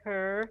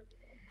her.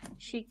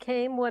 She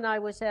came when I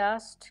was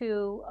asked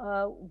to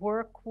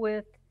work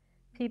with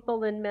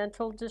people in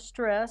mental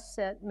distress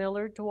at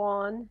Miller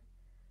Dwan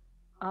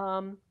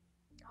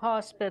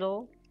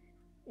Hospital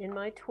in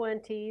my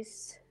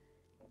 20s,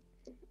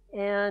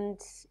 and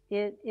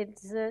it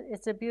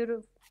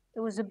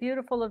was a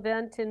beautiful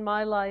event in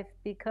my life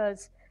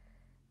because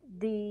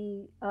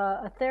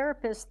a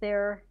therapist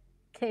there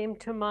came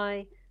to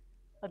my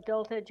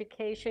adult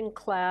education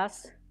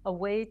class, A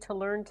Way to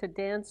Learn to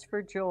Dance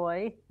for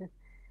Joy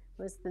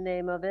was the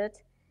name of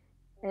it,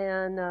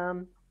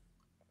 and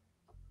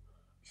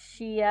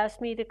she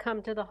asked me to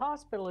come to the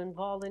hospital and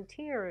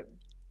volunteer,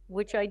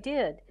 which I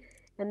did.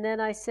 And then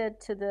I said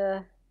to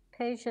the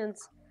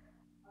patients,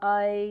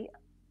 I,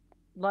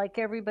 like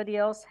everybody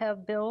else,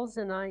 have bills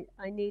and I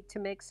need to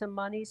make some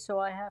money, so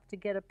I have to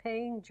get a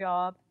paying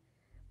job.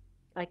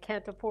 I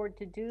can't afford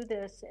to do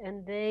this.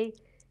 And they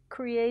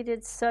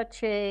created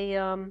such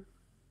a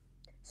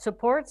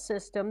support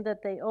system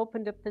that they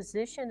opened a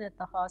position at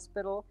the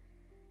hospital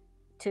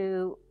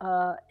to,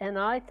 and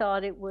I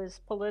thought it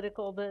was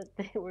political that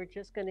they were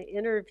just going to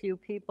interview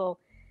people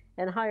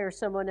and hire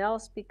someone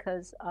else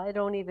because I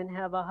don't even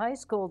have a high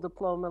school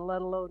diploma,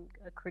 let alone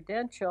a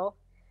credential.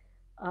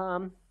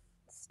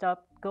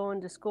 Stopped going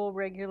to school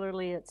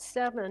regularly at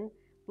 7,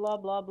 blah,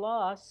 blah,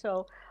 blah.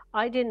 So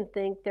I didn't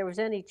think there was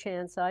any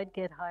chance I'd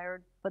get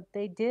hired, but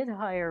they did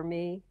hire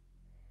me.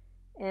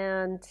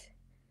 And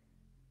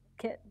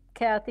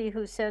Kathy,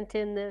 who sent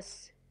in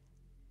this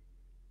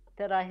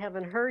that I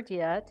haven't heard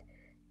yet,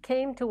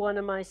 came to one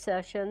of my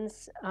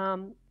sessions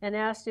and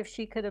asked if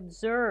she could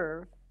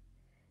observe.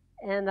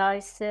 And I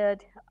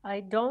said,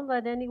 I don't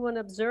let anyone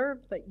observe,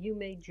 but you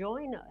may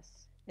join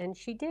us. And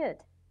she did.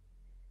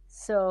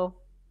 So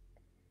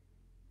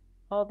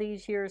all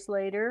these years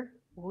later,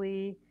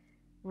 we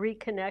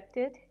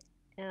reconnected.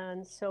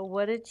 And so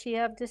what did she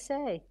have to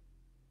say?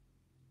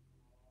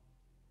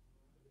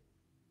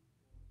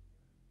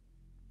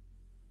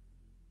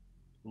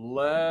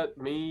 Let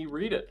me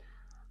read it.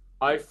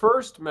 I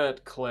first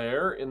met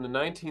Claire in the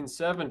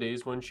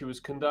 1970s when she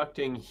was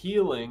conducting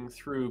healing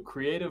through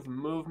creative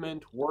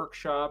movement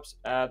workshops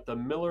at the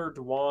Miller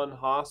Dwan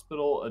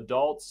Hospital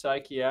Adult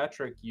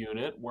Psychiatric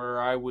Unit,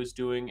 where I was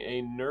doing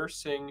a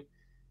nursing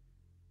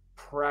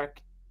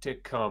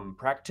practicum.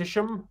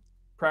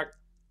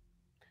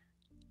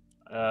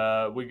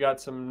 We got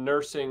some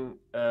nursing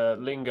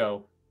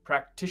lingo.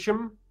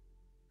 Practicum.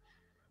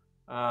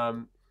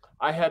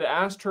 I had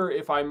asked her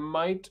if I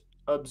might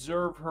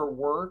observe her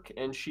work,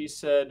 and she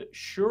said,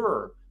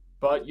 sure,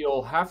 but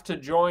you'll have to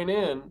join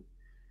in.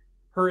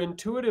 Her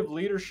intuitive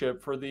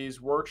leadership for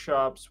these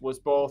workshops was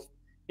both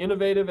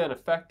innovative and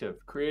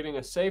effective, creating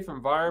a safe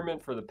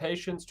environment for the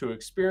patients to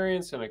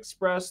experience and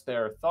express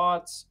their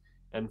thoughts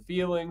and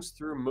feelings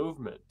through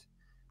movement.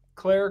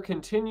 Claire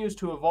continues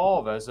to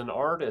evolve as an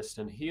artist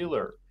and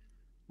healer,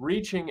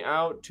 reaching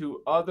out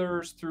to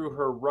others through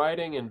her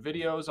writing and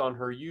videos on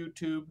her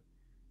YouTube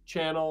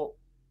channel,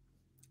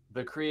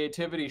 The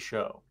Creativity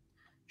Show.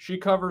 She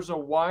covers a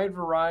wide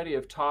variety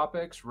of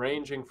topics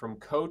ranging from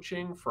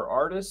coaching for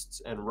artists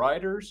and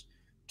writers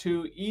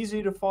to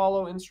easy to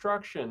follow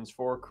instructions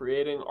for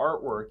creating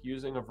artwork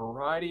using a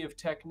variety of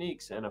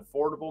techniques and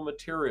affordable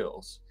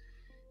materials.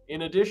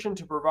 In addition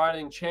to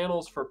providing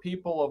channels for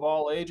people of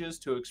all ages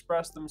to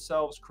express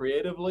themselves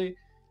creatively,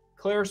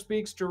 Claire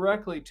speaks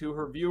directly to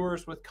her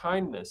viewers with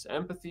kindness,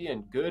 empathy,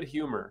 and good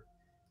humor.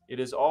 It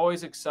is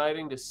always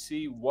exciting to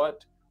see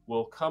what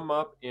will come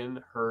up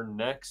in her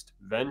next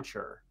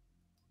venture.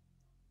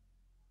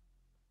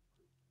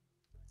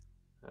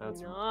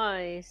 That's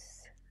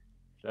Nice.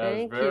 That was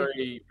Thank you.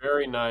 very,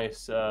 very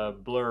nice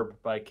blurb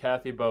by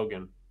Kathy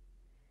Bogan.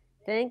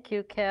 Thank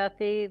you,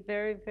 Kathy.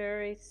 Very,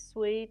 very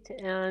sweet.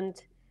 And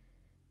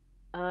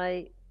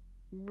I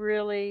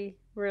really,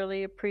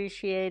 really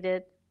appreciate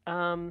it.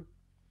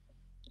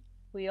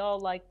 We all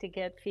like to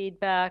get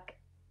feedback,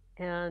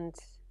 and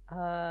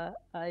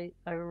I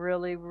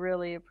really,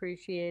 really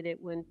appreciate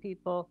it when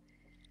people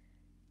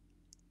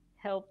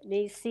help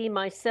me see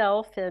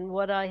myself and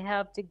what I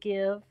have to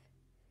give,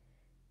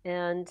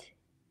 and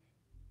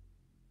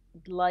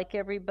like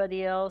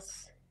everybody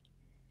else,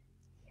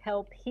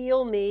 help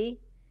heal me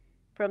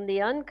from the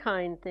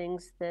unkind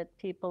things that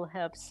people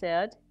have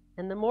said.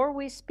 And the more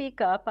we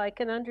speak up, I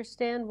can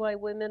understand why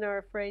women are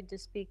afraid to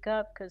speak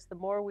up, because the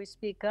more we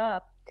speak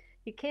up,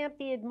 you can't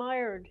be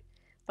admired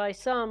by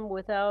some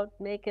without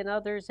making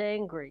others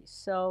angry.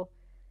 So,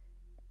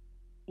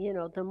 you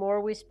know, the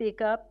more we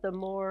speak up, the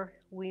more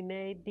we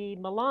may be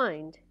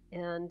maligned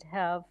and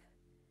have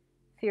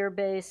fear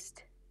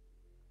based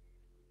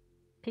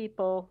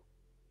people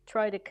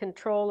try to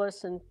control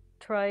us and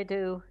try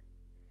to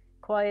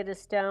quiet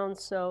us down.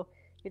 So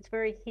it's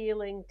very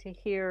healing to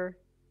hear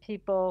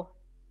people,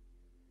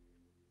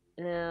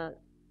 uh,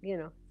 you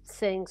know,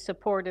 saying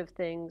supportive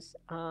things.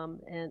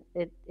 And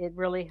it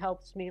really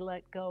helps me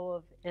let go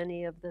of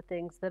any of the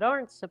things that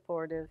aren't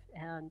supportive.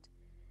 And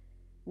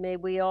may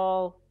we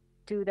all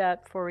do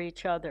that for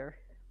each other.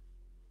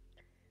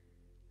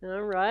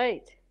 All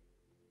right.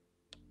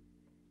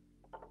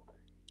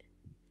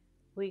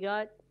 We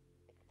got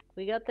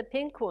the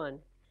pink one.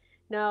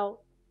 Now,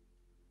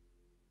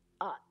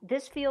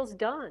 this feels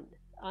done.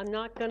 I'm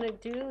not going to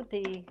do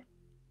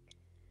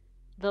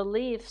the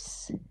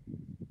leaves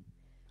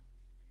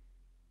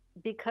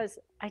because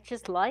I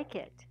just like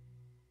it.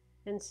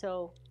 And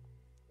so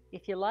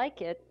if you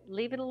like it,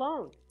 leave it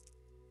alone.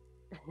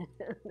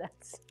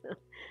 That's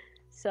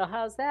so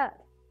how's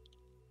that?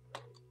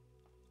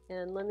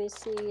 And let me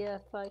see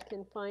if I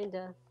can find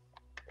a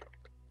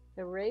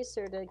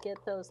eraser to get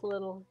those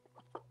little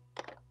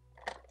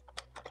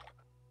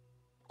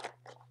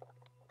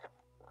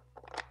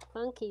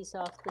funkies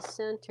off the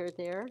center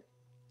there.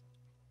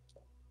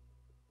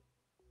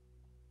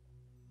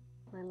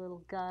 My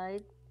little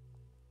guide.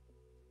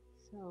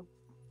 So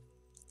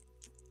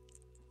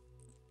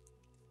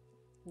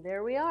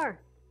there we are.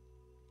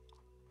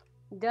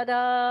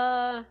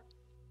 Da-da!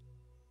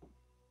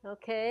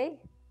 Okay.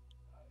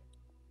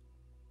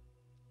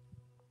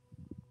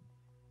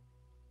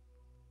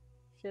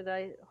 Should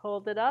I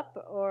hold it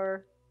up,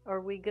 or are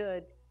we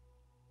good?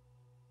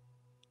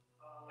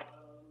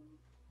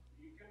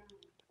 You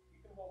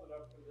can hold it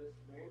up for this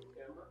main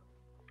camera.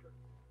 Sure.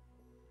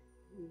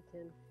 You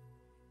can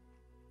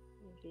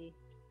maybe.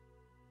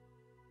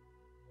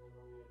 And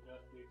let me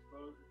adjust the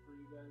exposure for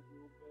you guys a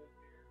little bit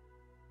here.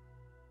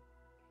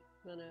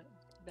 I'm gonna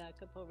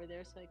back up over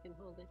there so I can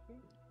hold it here.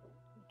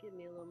 Give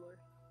me a little more.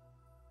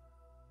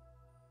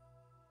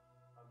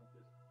 I'm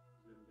just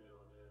zoomed in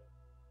on it.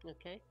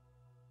 Okay.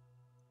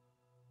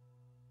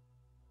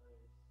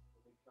 Nice.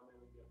 Let me come in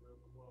and get real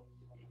close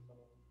on some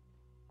of them.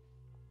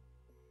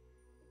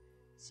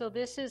 So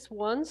this is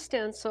one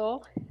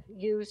stencil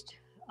used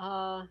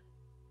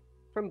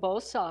from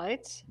both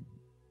sides,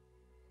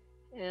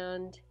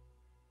 and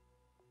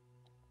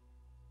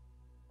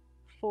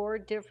 4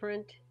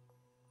 different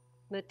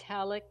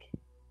metallic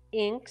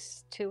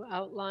inks to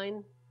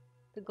outline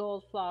the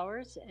gold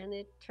flowers, and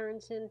it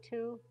turns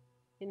into,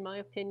 in my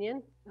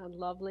opinion, a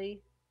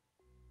lovely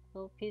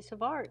little piece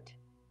of art.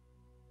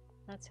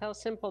 That's how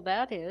simple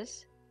that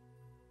is.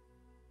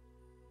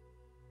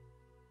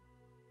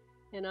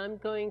 And I'm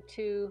going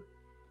to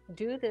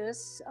do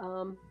this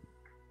and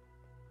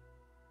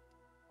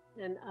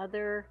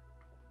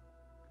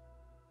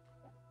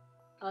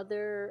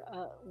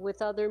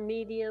with other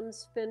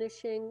mediums,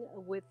 finishing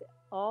with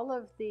all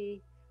of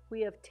the,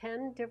 we have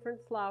 10 different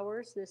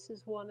flowers. This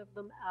is one of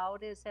them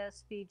out as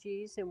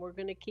SVGs, and we're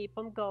going to keep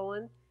them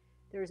going.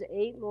 There's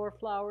 8 more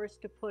flowers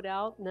to put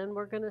out, and then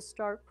we're going to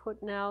start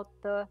putting out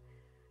the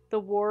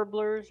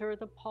warblers or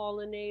the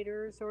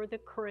pollinators or the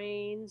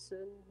cranes,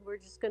 and we're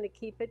just going to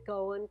keep it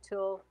going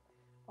till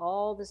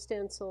all the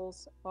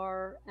stencils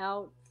are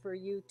out for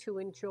you to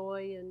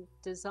enjoy and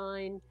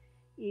design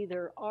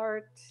either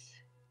art,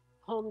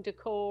 home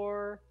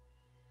decor,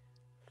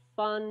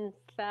 fun,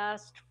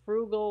 fast,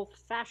 frugal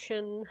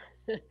fashion,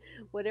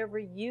 whatever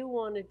you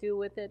want to do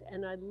with it.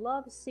 And I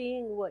love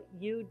seeing what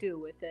you do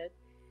with it.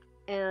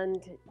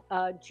 And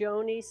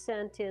Joni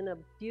sent in a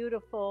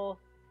beautiful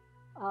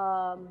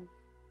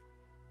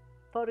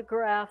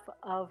photograph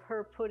of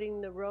her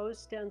putting the rose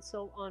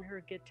stencil on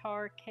her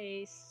guitar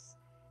case.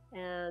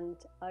 And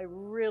I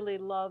really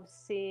love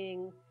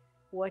seeing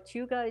what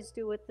you guys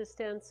do with the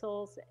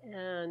stencils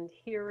and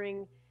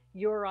hearing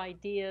your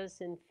ideas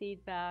and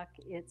feedback.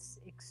 It's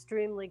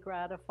extremely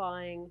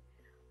gratifying.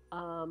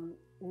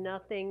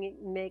 Nothing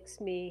makes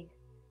me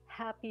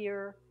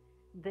happier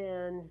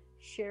than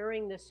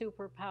sharing the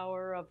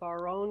superpower of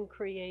our own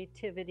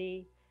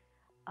creativity,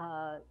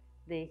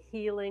 the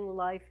healing,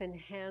 life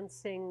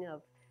enhancing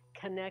of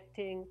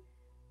connecting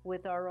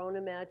with our own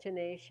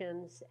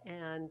imaginations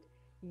and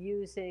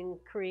using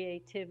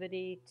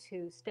creativity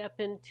to step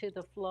into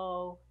the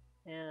flow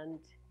and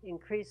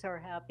increase our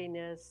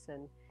happiness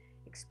and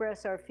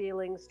express our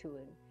feelings, to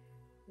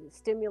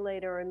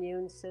stimulate our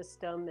immune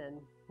system and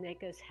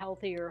make us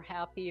healthier,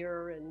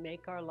 happier, and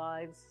make our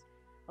lives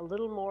a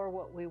little more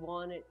what we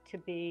want it to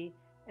be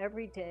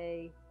every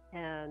day,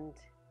 and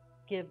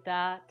give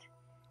that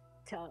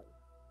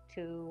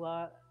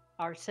to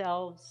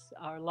ourselves,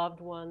 our loved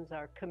ones,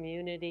 our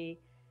community,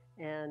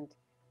 and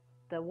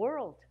the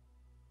world.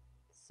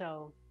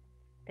 So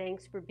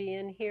thanks for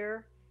being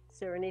here. Is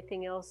there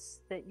anything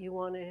else that you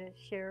want to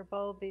share,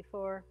 Bo,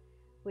 before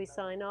we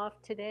sign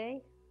off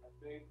today? I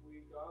think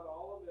we got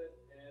all of it,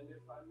 and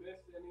if I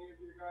missed any of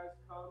your guys'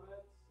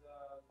 comments,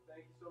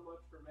 thank you so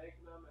much for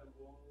making them, and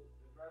we'll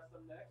address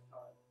them next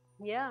time.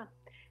 Yeah.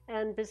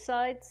 And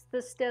besides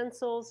the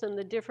stencils and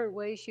the different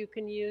ways you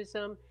can use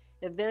them,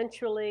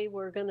 eventually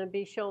we're going to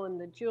be showing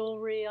the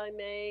jewelry I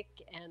make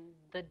and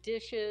the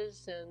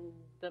dishes and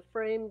the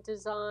frame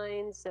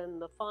designs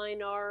and the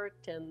fine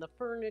art and the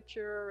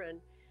furniture. And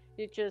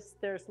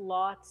there's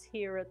lots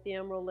here at the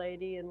Emerald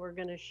Lady, and we're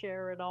going to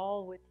share it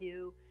all with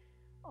you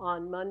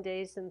on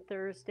Mondays and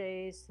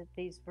Thursdays at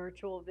these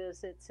virtual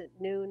visits at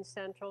noon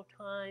Central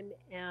Time.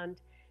 And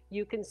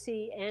you can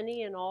see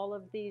any and all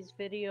of these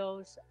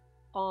videos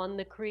on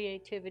the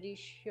Creativity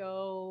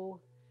Show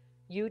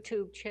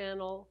YouTube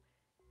channel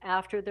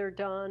after they're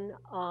done,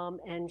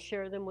 and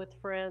share them with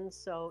friends.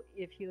 So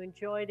if you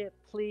enjoyed it,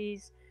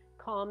 please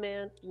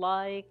comment,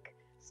 like,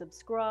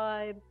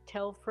 subscribe,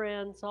 tell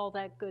friends, all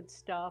that good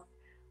stuff.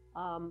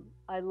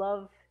 I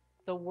love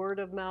the word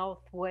of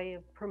mouth way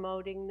of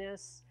promoting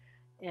this,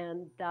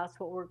 and that's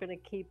what we're going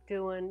to keep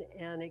doing.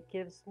 And it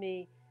gives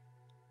me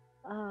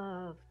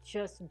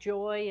just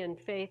joy and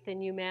faith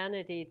in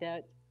humanity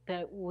that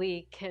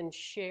we can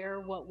share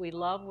what we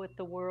love with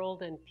the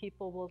world, and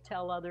people will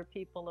tell other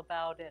people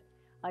about it.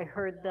 I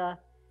heard the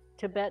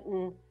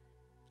Tibetan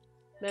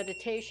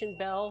meditation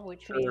bell,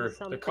 which means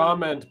something. The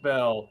comment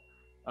bell.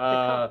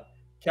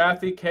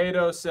 Kathy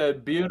Cato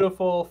said,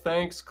 "Beautiful,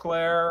 thanks,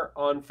 Claire,"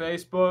 on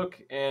Facebook,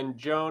 and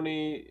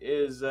Joni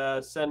is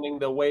sending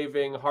the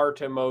waving heart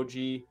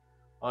emoji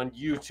on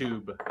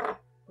YouTube.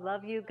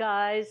 Love you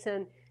guys,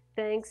 and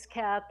thanks,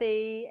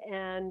 Kathy.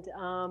 And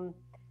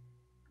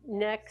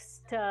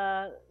next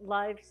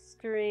live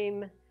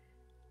stream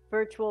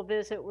virtual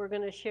visit, we're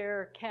going to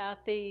share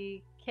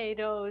Kathy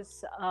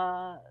Cato's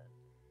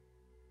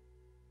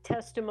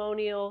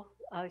testimonial.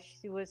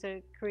 She was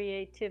a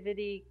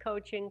creativity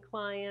coaching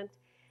client.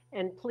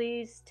 And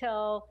please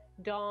tell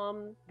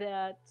Dom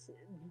that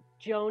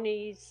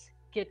Joni's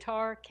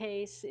guitar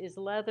case is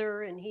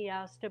leather, and he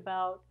asked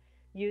about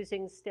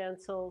using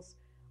stencils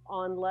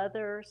on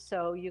leather,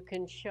 so you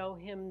can show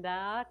him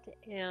that.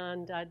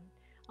 And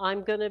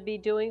I'm going to be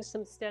doing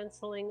some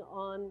stenciling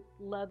on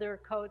leather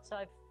coats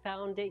I've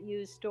found at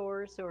used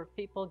stores or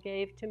people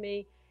gave to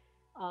me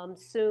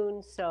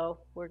soon, so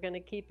we're going to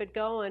keep it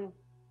going.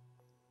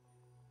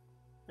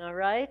 All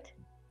right?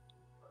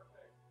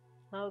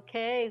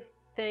 Okay,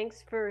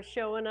 thanks for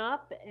showing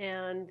up,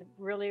 and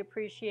really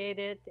appreciate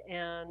it,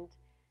 and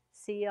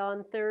see you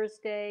on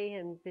Thursday,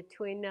 and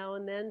between now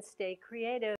and then, stay creative.